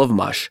pile of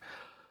mush.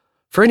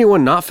 For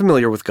anyone not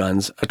familiar with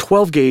guns, a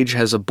 12-gauge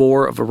has a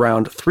bore of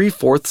around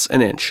 3/4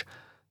 an inch.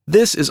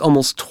 This is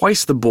almost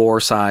twice the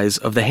bore size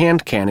of the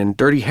hand cannon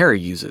Dirty Harry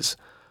uses.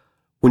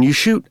 When you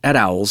shoot at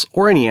owls,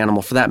 or any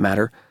animal for that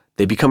matter,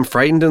 they become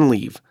frightened and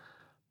leave.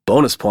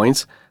 Bonus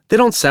points, they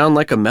don't sound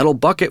like a metal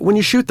bucket when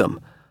you shoot them.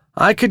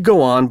 I could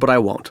go on, but I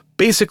won't.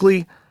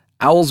 Basically,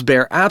 owls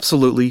bear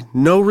absolutely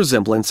no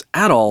resemblance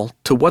at all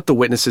to what the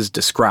witnesses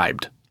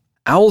described.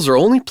 Owls are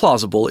only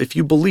plausible if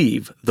you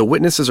believe the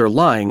witnesses are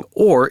lying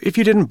or if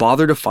you didn't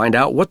bother to find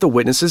out what the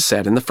witnesses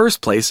said in the first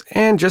place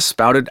and just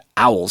spouted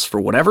owls for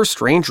whatever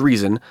strange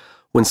reason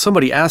when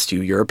somebody asked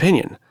you your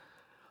opinion.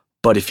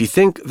 But if you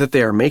think that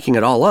they are making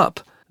it all up,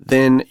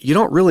 then you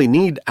don't really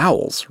need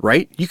owls,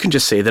 right? You can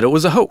just say that it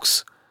was a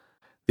hoax.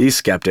 These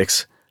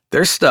skeptics,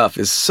 their stuff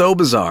is so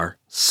bizarre,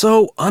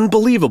 so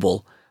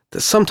unbelievable,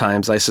 that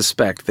sometimes I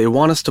suspect they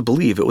want us to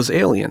believe it was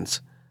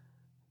aliens.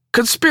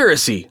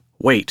 Conspiracy!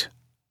 Wait,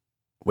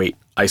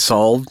 I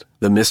solved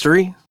the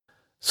mystery?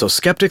 So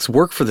skeptics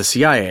work for the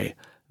CIA,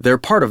 They're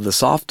part of the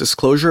soft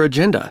disclosure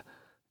agenda.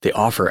 They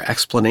offer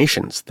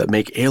explanations that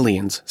make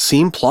aliens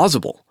seem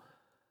plausible.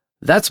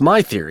 That's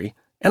my theory,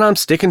 and I'm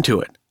sticking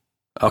to it.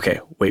 Okay,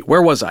 wait,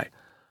 where was I?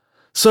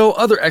 So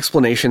other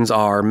explanations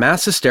are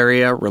mass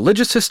hysteria,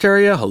 religious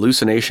hysteria,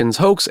 hallucinations,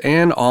 hoax,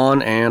 and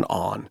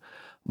on.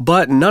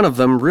 But none of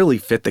them really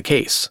fit the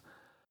case.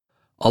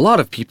 A lot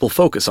of people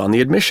focus on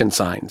the admission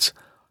signs.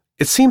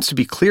 It seems to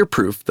be clear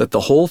proof that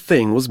the whole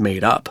thing was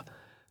made up.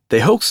 They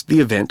hoaxed the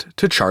event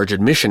to charge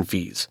admission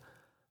fees.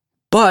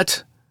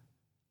 But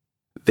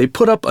they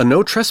put up a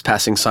no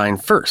trespassing sign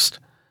first.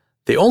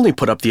 They only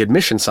put up the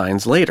admission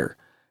signs later.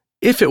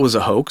 If it was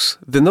a hoax,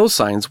 then those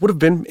signs would have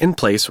been in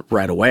place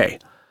right away.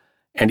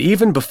 And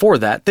even before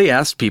that, they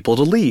asked people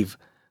to leave.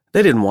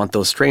 They didn't want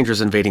those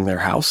strangers invading their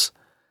house.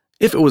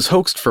 If it was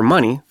hoaxed for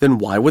money, then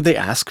why would they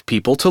ask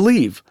people to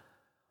leave?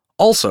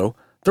 Also,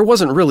 there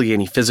wasn't really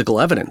any physical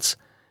evidence.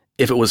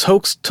 If it was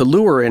hoaxed to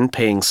lure in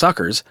paying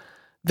suckers,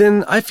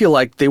 then I feel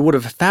like they would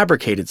have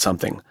fabricated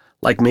something,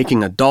 like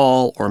making a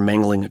doll or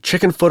mangling a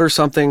chicken foot or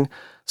something,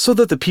 so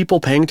that the people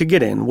paying to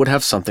get in would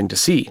have something to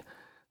see.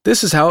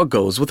 This is how it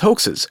goes with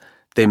hoaxes.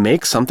 They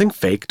make something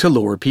fake to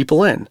lure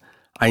people in.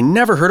 I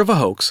never heard of a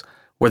hoax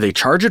where they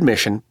charge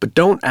admission but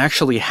don't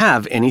actually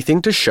have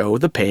anything to show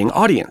the paying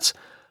audience.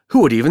 Who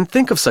would even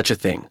think of such a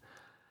thing?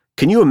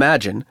 Can you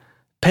imagine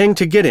paying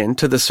to get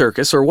into the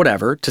circus or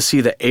whatever to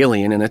see the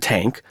alien in a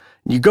tank?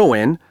 You go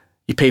in,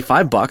 you pay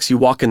 $5, you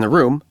walk in the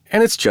room,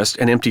 and it's just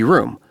an empty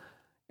room.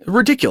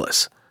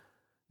 Ridiculous.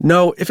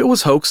 No, if it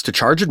was hoax to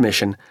charge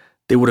admission,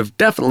 they would have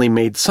definitely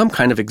made some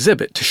kind of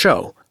exhibit to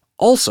show.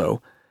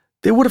 Also,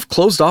 they would have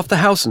closed off the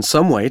house in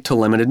some way to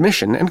limit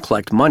admission and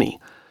collect money.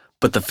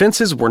 But the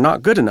fences were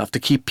not good enough to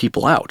keep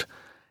people out,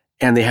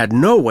 and they had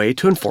no way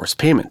to enforce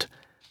payment.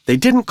 They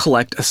didn't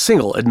collect a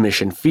single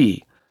admission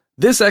fee.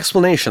 This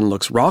explanation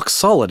looks rock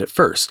solid at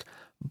first,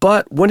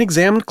 but when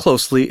examined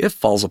closely, it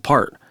falls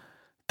apart.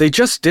 They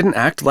just didn't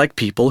act like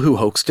people who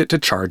hoaxed it to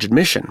charge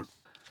admission.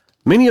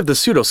 Many of the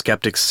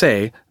pseudo-skeptics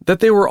say that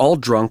they were all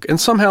drunk and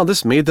somehow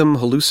this made them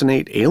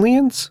hallucinate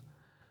aliens?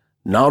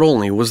 Not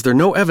only was there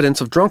no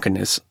evidence of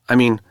drunkenness, I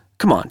mean,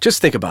 come on,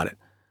 just think about it.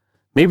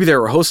 Maybe they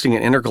were hosting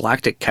an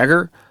intergalactic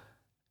kegger?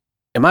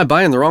 Am I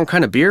buying the wrong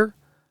kind of beer?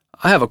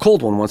 I have a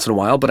cold one once in a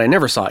while, but I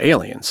never saw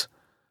aliens.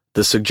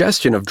 The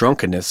suggestion of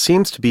drunkenness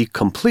seems to be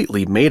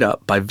completely made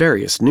up by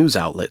various news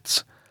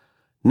outlets.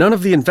 None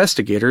of the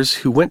investigators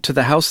who went to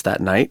the house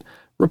that night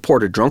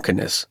reported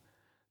drunkenness.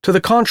 To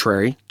the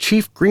contrary,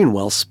 Chief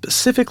Greenwell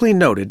specifically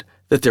noted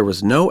that there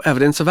was no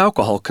evidence of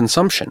alcohol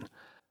consumption.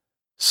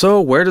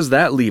 So where does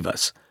that leave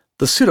us?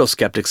 The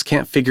pseudo-skeptics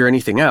can't figure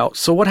anything out,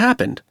 so what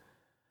happened?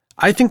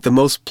 I think the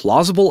most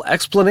plausible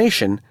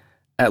explanation,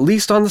 at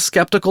least on the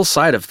skeptical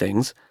side of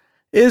things,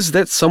 is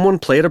that someone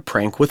played a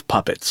prank with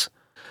puppets.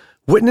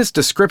 Witness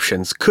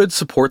descriptions could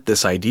support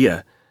this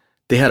idea.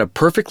 They had a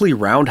perfectly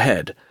round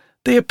head.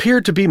 They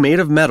appeared to be made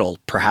of metal,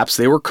 perhaps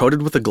they were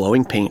coated with a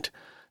glowing paint.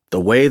 The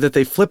way that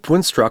they flipped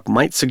when struck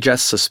might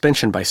suggest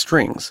suspension by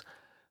strings.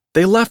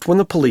 They left when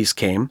the police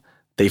came.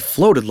 They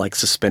floated like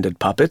suspended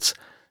puppets.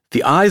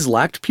 The eyes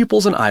lacked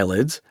pupils and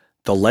eyelids.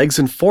 The legs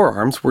and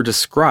forearms were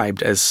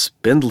described as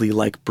spindly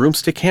like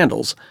broomstick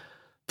handles.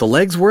 The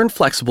legs were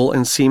inflexible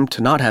and seemed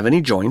to not have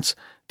any joints.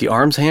 The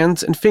arms,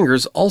 hands, and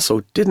fingers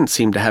also didn't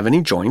seem to have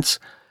any joints.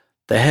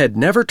 The head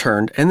never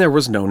turned and there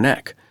was no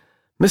neck.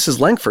 Mrs.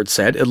 Langford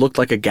said it looked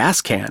like a gas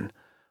can.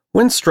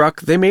 When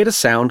struck, they made a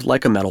sound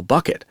like a metal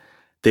bucket.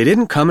 They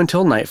didn't come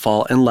until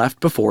nightfall and left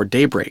before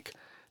daybreak.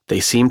 They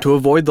seemed to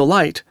avoid the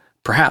light.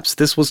 Perhaps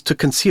this was to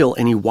conceal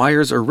any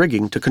wires or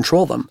rigging to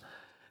control them.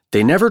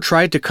 They never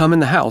tried to come in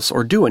the house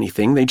or do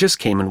anything, they just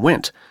came and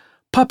went.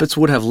 Puppets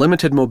would have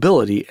limited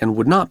mobility and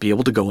would not be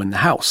able to go in the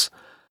house.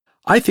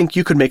 I think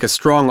you could make a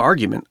strong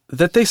argument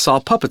that they saw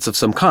puppets of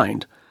some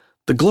kind.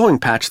 The glowing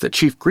patch that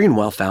Chief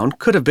Greenwell found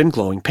could have been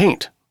glowing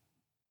paint.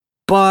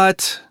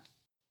 But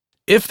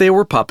if they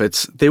were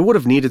puppets, they would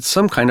have needed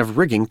some kind of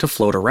rigging to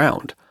float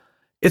around.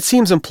 It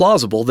seems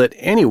implausible that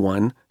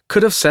anyone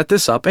could have set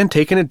this up and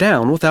taken it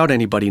down without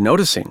anybody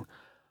noticing.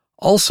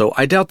 Also,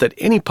 I doubt that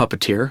any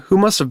puppeteer, who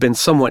must have been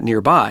somewhat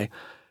nearby,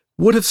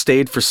 would have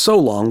stayed for so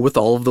long with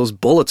all of those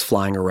bullets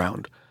flying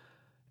around.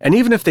 And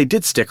even if they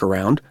did stick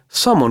around,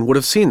 someone would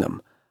have seen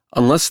them,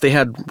 unless they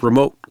had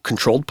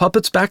remote-controlled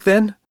puppets back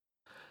then.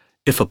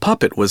 If a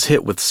puppet was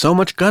hit with so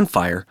much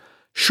gunfire,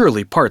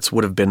 surely parts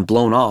would have been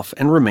blown off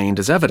and remained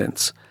as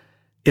evidence.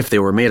 If they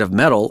were made of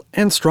metal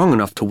and strong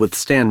enough to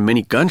withstand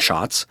many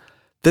gunshots,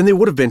 then they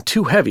would have been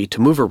too heavy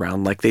to move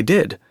around like they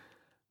did.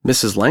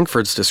 Mrs.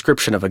 Langford's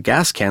description of a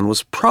gas can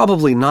was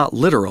probably not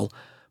literal,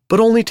 but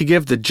only to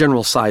give the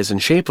general size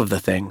and shape of the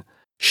thing.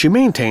 She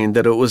maintained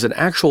that it was an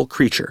actual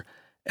creature,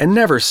 and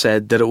never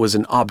said that it was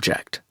an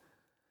object.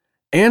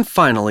 And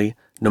finally,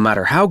 no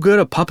matter how good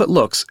a puppet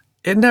looks,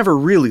 it never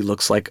really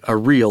looks like a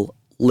real,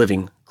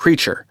 living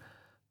creature.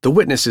 The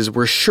witnesses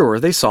were sure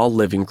they saw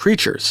living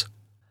creatures.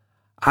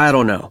 I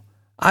don't know.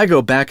 I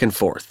go back and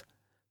forth.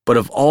 But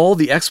of all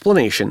the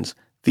explanations,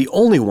 the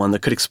only one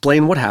that could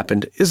explain what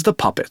happened is the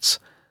puppets.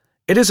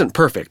 It isn't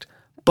perfect,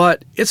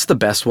 but it's the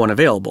best one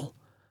available.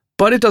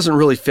 But it doesn't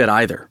really fit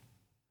either.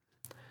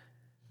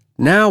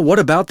 Now, what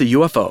about the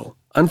UFO?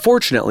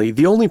 Unfortunately,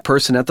 the only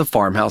person at the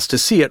farmhouse to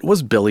see it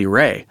was Billy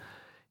Ray.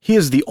 He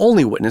is the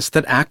only witness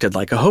that acted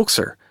like a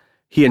hoaxer.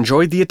 He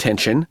enjoyed the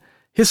attention.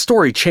 His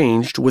story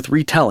changed with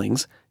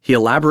retellings. He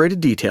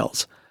elaborated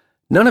details.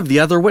 None of the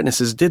other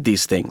witnesses did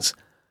these things.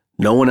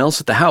 No one else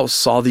at the house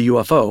saw the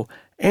UFO,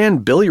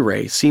 and Billy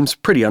Ray seems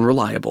pretty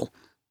unreliable.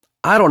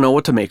 I don't know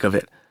what to make of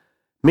it.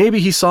 Maybe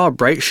he saw a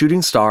bright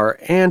shooting star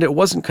and it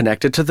wasn't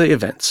connected to the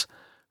events.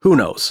 Who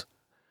knows?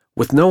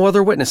 With no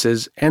other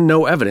witnesses and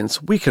no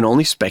evidence, we can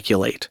only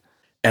speculate.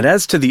 And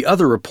as to the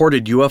other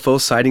reported UFO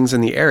sightings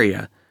in the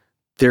area,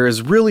 there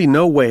is really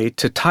no way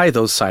to tie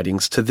those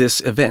sightings to this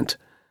event.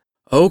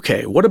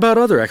 Okay, what about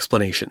other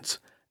explanations?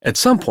 At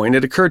some point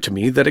it occurred to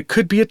me that it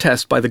could be a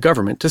test by the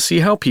government to see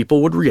how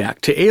people would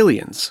react to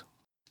aliens.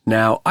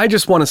 Now, I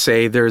just want to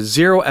say there's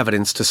zero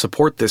evidence to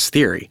support this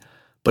theory,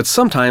 but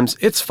sometimes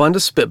it's fun to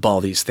spitball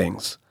these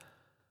things.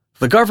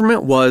 The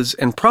government was,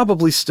 and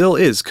probably still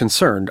is,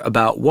 concerned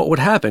about what would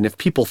happen if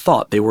people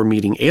thought they were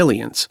meeting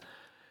aliens.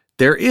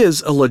 There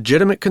is a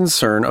legitimate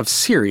concern of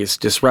serious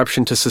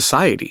disruption to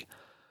society.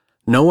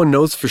 No one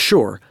knows for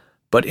sure,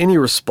 but any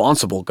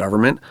responsible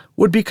government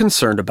would be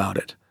concerned about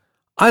it.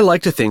 I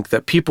like to think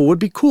that people would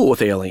be cool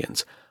with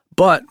aliens,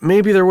 but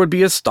maybe there would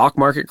be a stock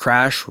market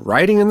crash,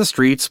 rioting in the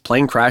streets,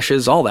 plane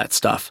crashes, all that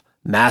stuff.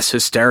 Mass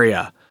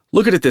hysteria.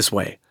 Look at it this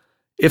way.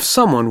 If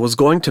someone was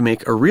going to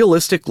make a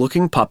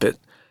realistic-looking puppet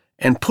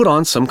and put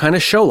on some kind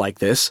of show like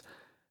this,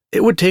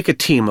 it would take a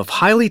team of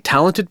highly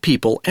talented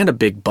people and a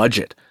big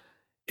budget.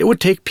 It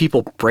would take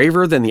people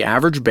braver than the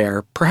average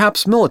bear,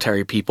 perhaps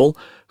military people,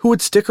 who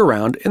would stick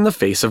around in the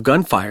face of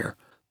gunfire.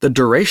 The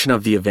duration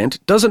of the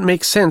event doesn't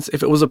make sense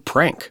if it was a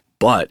prank.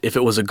 But if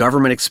it was a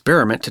government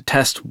experiment to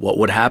test what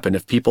would happen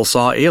if people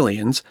saw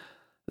aliens,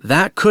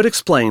 that could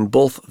explain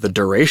both the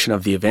duration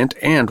of the event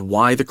and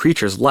why the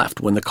creatures left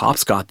when the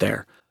cops got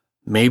there.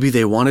 Maybe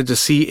they wanted to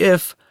see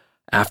if,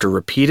 after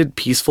repeated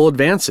peaceful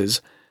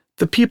advances,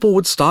 the people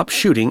would stop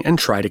shooting and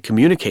try to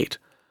communicate.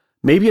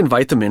 Maybe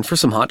invite them in for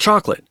some hot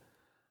chocolate.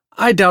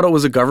 I doubt it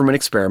was a government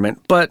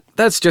experiment, but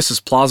that's just as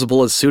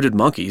plausible as suited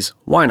monkeys.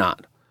 Why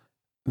not?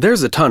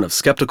 There's a ton of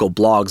skeptical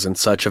blogs and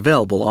such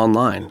available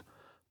online,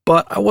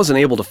 but I wasn't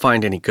able to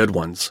find any good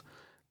ones.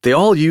 They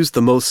all used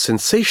the most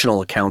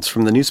sensational accounts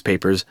from the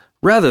newspapers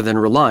rather than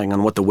relying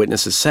on what the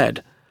witnesses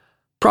said.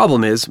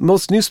 Problem is,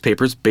 most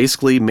newspapers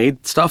basically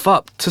made stuff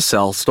up to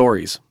sell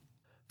stories.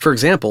 For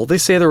example, they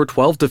say there were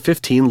 12 to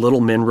 15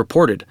 little men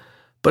reported,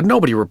 but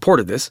nobody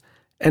reported this,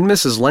 and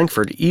Mrs.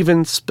 Langford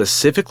even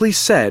specifically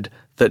said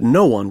that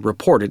no one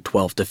reported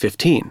 12 to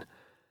 15.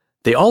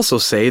 They also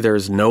say there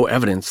is no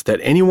evidence that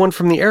anyone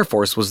from the Air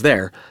Force was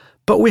there,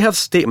 but we have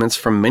statements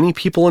from many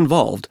people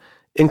involved,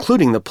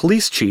 including the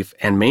police chief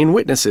and main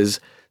witnesses,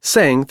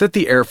 saying that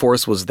the Air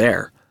Force was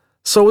there.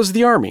 So is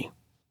the Army.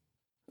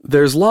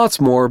 There's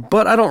lots more,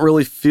 but I don't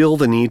really feel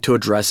the need to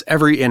address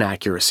every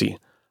inaccuracy.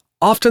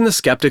 Often the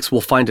skeptics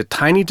will find a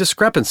tiny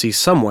discrepancy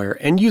somewhere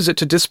and use it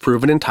to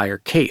disprove an entire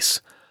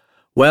case.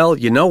 Well,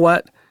 you know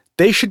what?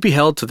 They should be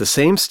held to the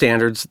same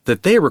standards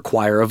that they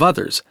require of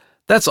others.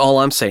 That's all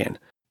I'm saying.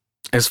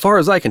 As far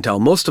as I can tell,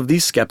 most of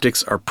these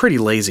skeptics are pretty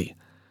lazy.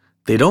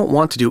 They don't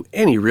want to do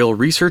any real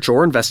research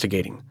or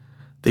investigating.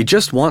 They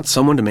just want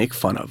someone to make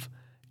fun of.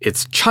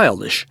 It's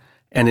childish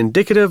and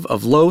indicative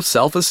of low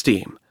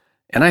self-esteem.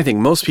 And I think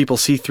most people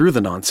see through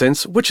the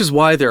nonsense, which is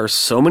why there are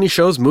so many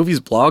shows, movies,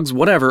 blogs,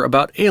 whatever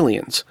about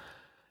aliens.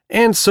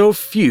 And so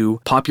few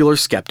popular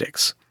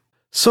skeptics.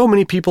 So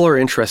many people are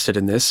interested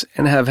in this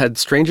and have had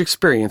strange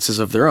experiences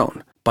of their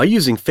own. By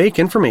using fake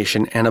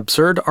information and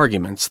absurd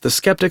arguments, the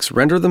skeptics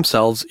render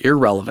themselves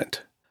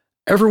irrelevant.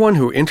 Everyone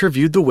who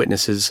interviewed the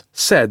witnesses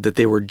said that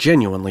they were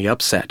genuinely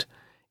upset.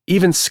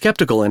 Even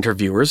skeptical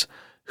interviewers,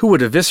 who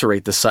would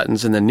eviscerate the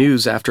Suttons in the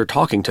news after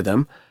talking to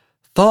them,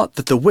 thought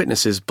that the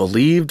witnesses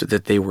believed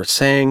that they were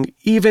saying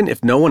even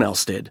if no one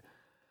else did.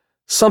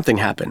 Something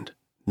happened.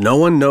 No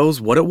one knows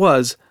what it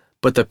was,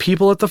 but the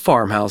people at the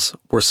farmhouse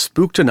were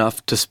spooked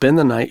enough to spend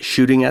the night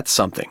shooting at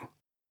something.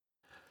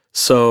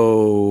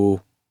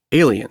 So,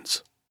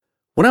 aliens.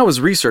 When I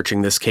was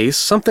researching this case,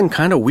 something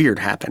kind of weird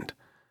happened.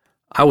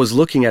 I was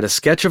looking at a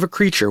sketch of a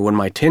creature when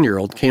my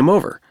 10-year-old came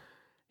over.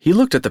 He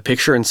looked at the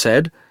picture and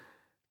said,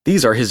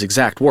 these are his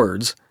exact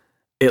words,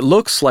 "It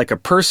looks like a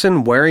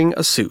person wearing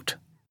a suit."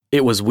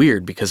 It was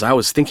weird because I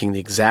was thinking the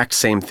exact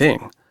same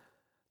thing.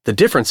 The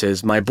difference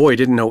is my boy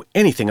didn't know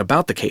anything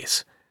about the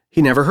case.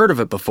 He never heard of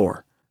it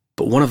before.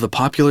 But one of the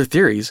popular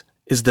theories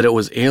is that it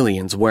was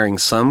aliens wearing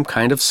some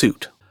kind of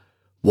suit.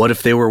 What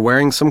if they were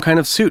wearing some kind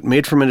of suit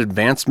made from an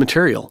advanced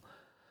material?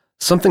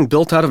 Something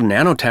built out of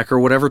nanotech or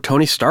whatever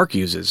Tony Stark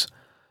uses.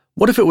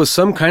 What if it was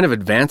some kind of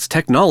advanced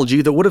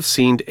technology that would have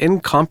seemed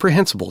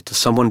incomprehensible to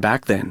someone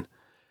back then?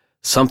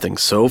 Something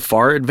so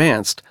far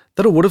advanced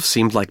that it would have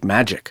seemed like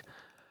magic.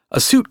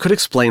 A suit could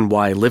explain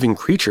why living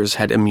creatures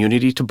had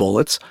immunity to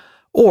bullets,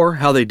 or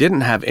how they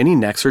didn't have any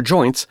necks or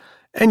joints,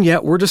 and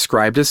yet were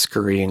described as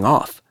scurrying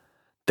off.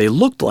 They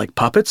looked like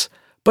puppets,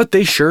 but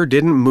they sure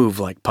didn't move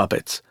like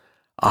puppets.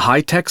 A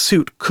high-tech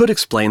suit could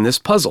explain this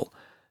puzzle.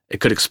 It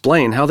could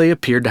explain how they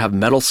appeared to have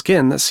metal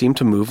skin that seemed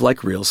to move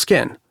like real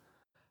skin.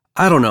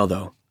 I don't know,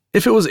 though.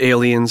 If it was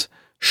aliens,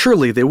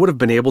 surely they would have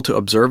been able to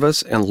observe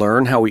us and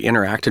learn how we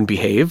interact and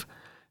behave.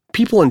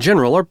 People in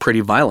general are pretty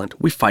violent.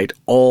 We fight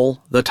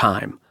all the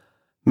time.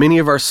 Many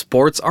of our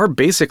sports are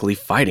basically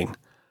fighting.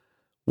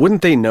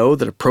 Wouldn't they know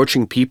that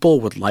approaching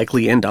people would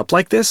likely end up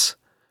like this?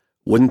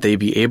 Wouldn't they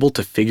be able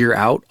to figure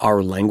out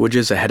our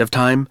languages ahead of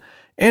time,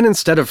 and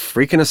instead of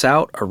freaking us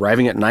out,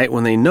 arriving at night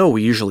when they know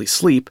we usually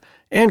sleep,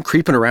 and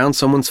creeping around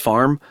someone's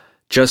farm,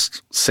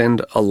 just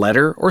send a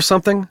letter or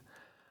something?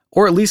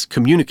 Or at least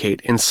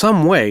communicate in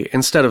some way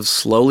instead of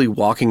slowly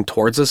walking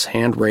towards us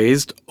hand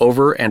raised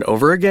over and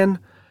over again?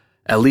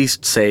 At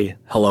least say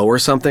hello or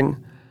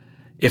something?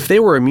 If they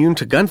were immune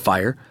to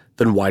gunfire,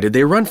 then why did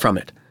they run from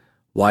it?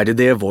 Why did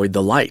they avoid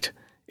the light?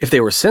 If they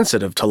were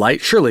sensitive to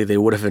light, surely they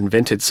would have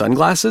invented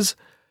sunglasses?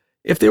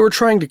 If they were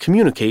trying to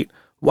communicate,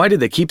 why did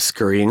they keep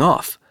scurrying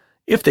off?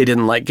 If they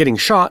didn't like getting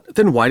shot,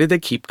 then why did they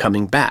keep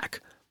coming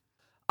back?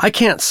 I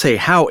can't say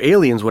how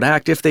aliens would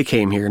act if they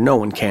came here, no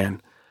one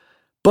can.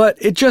 But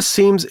it just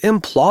seems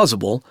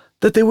implausible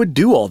that they would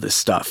do all this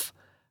stuff.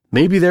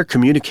 Maybe their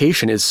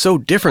communication is so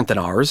different than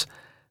ours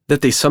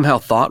that they somehow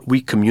thought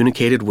we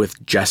communicated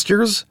with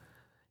gestures?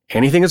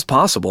 Anything is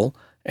possible,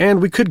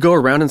 and we could go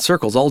around in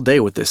circles all day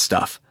with this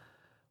stuff.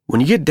 When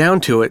you get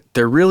down to it,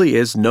 there really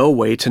is no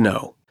way to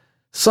know.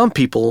 Some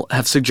people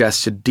have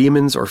suggested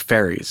demons or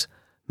fairies,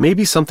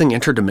 maybe something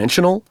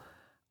interdimensional.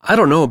 I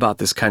don't know about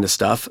this kind of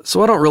stuff,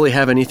 so I don't really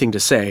have anything to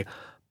say,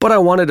 but I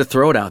wanted to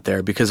throw it out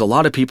there because a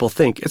lot of people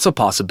think it's a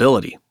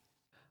possibility.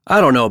 I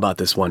don't know about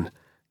this one.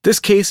 This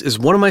case is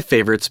one of my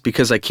favorites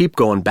because I keep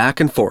going back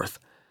and forth.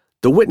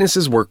 The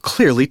witnesses were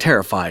clearly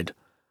terrified.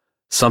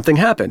 Something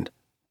happened,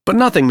 but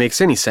nothing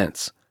makes any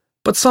sense.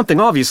 But something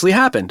obviously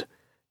happened.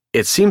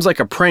 It seems like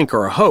a prank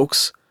or a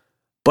hoax,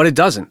 but it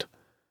doesn't.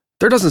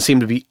 There doesn't seem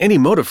to be any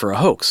motive for a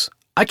hoax.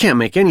 I can't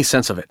make any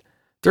sense of it.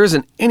 There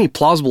isn't any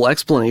plausible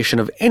explanation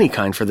of any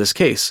kind for this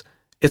case.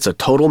 It's a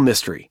total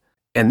mystery,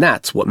 and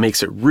that's what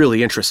makes it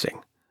really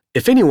interesting.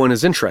 If anyone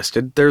is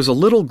interested, there's a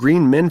Little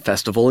Green Men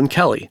Festival in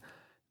Kelly.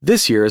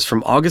 This year is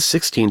from August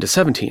 16 to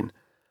 17.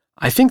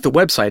 I think the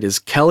website is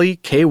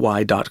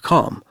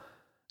kellyky.com.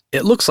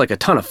 It looks like a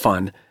ton of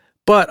fun,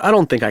 but I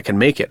don't think I can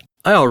make it.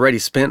 I already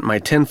spent my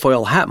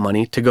tinfoil hat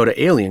money to go to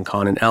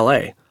AlienCon in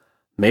LA.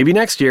 Maybe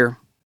next year.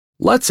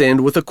 Let's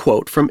end with a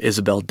quote from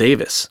Isabel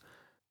Davis.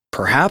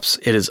 Perhaps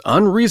it is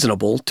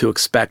unreasonable to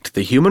expect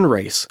the human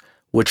race,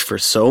 which for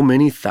so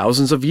many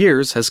thousands of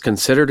years has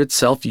considered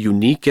itself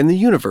unique in the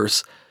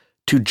universe,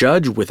 to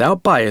judge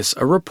without bias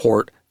a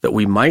report that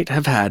we might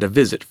have had a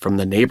visit from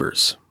the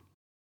neighbors.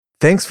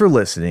 Thanks for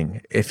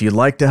listening. If you'd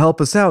like to help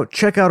us out,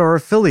 check out our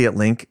affiliate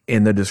link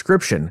in the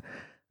description.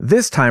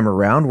 This time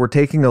around, we're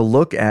taking a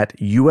look at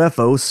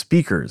UFO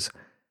speakers.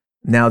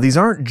 Now, these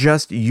aren't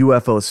just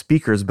UFO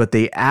speakers, but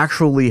they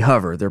actually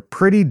hover. They're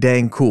pretty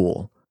dang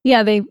cool.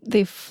 Yeah,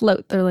 they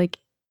float. They're like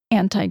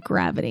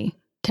anti-gravity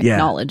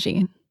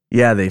technology.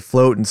 Yeah, they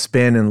float and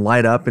spin and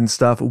light up and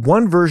stuff.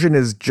 One version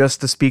is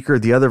just a speaker.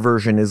 The other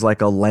version is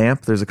like a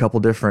lamp. There's a couple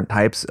different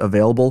types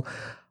available.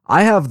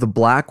 I have the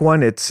black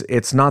one.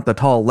 It's not the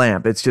tall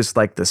lamp. It's just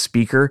like the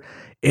speaker.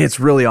 It's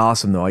really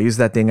awesome, though. I use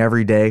that thing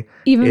every day.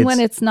 Even when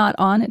it's not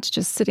on, it's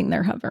just sitting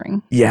there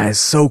hovering. Yeah, it's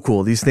so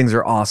cool. These things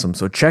are awesome.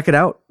 So check it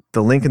out.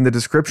 The link in the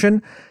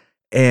description.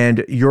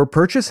 And your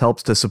purchase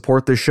helps to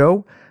support the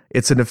show.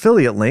 It's an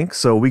affiliate link,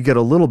 so we get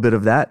a little bit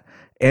of that.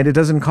 And it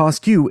doesn't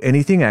cost you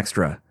anything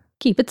extra.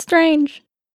 Keep it strange.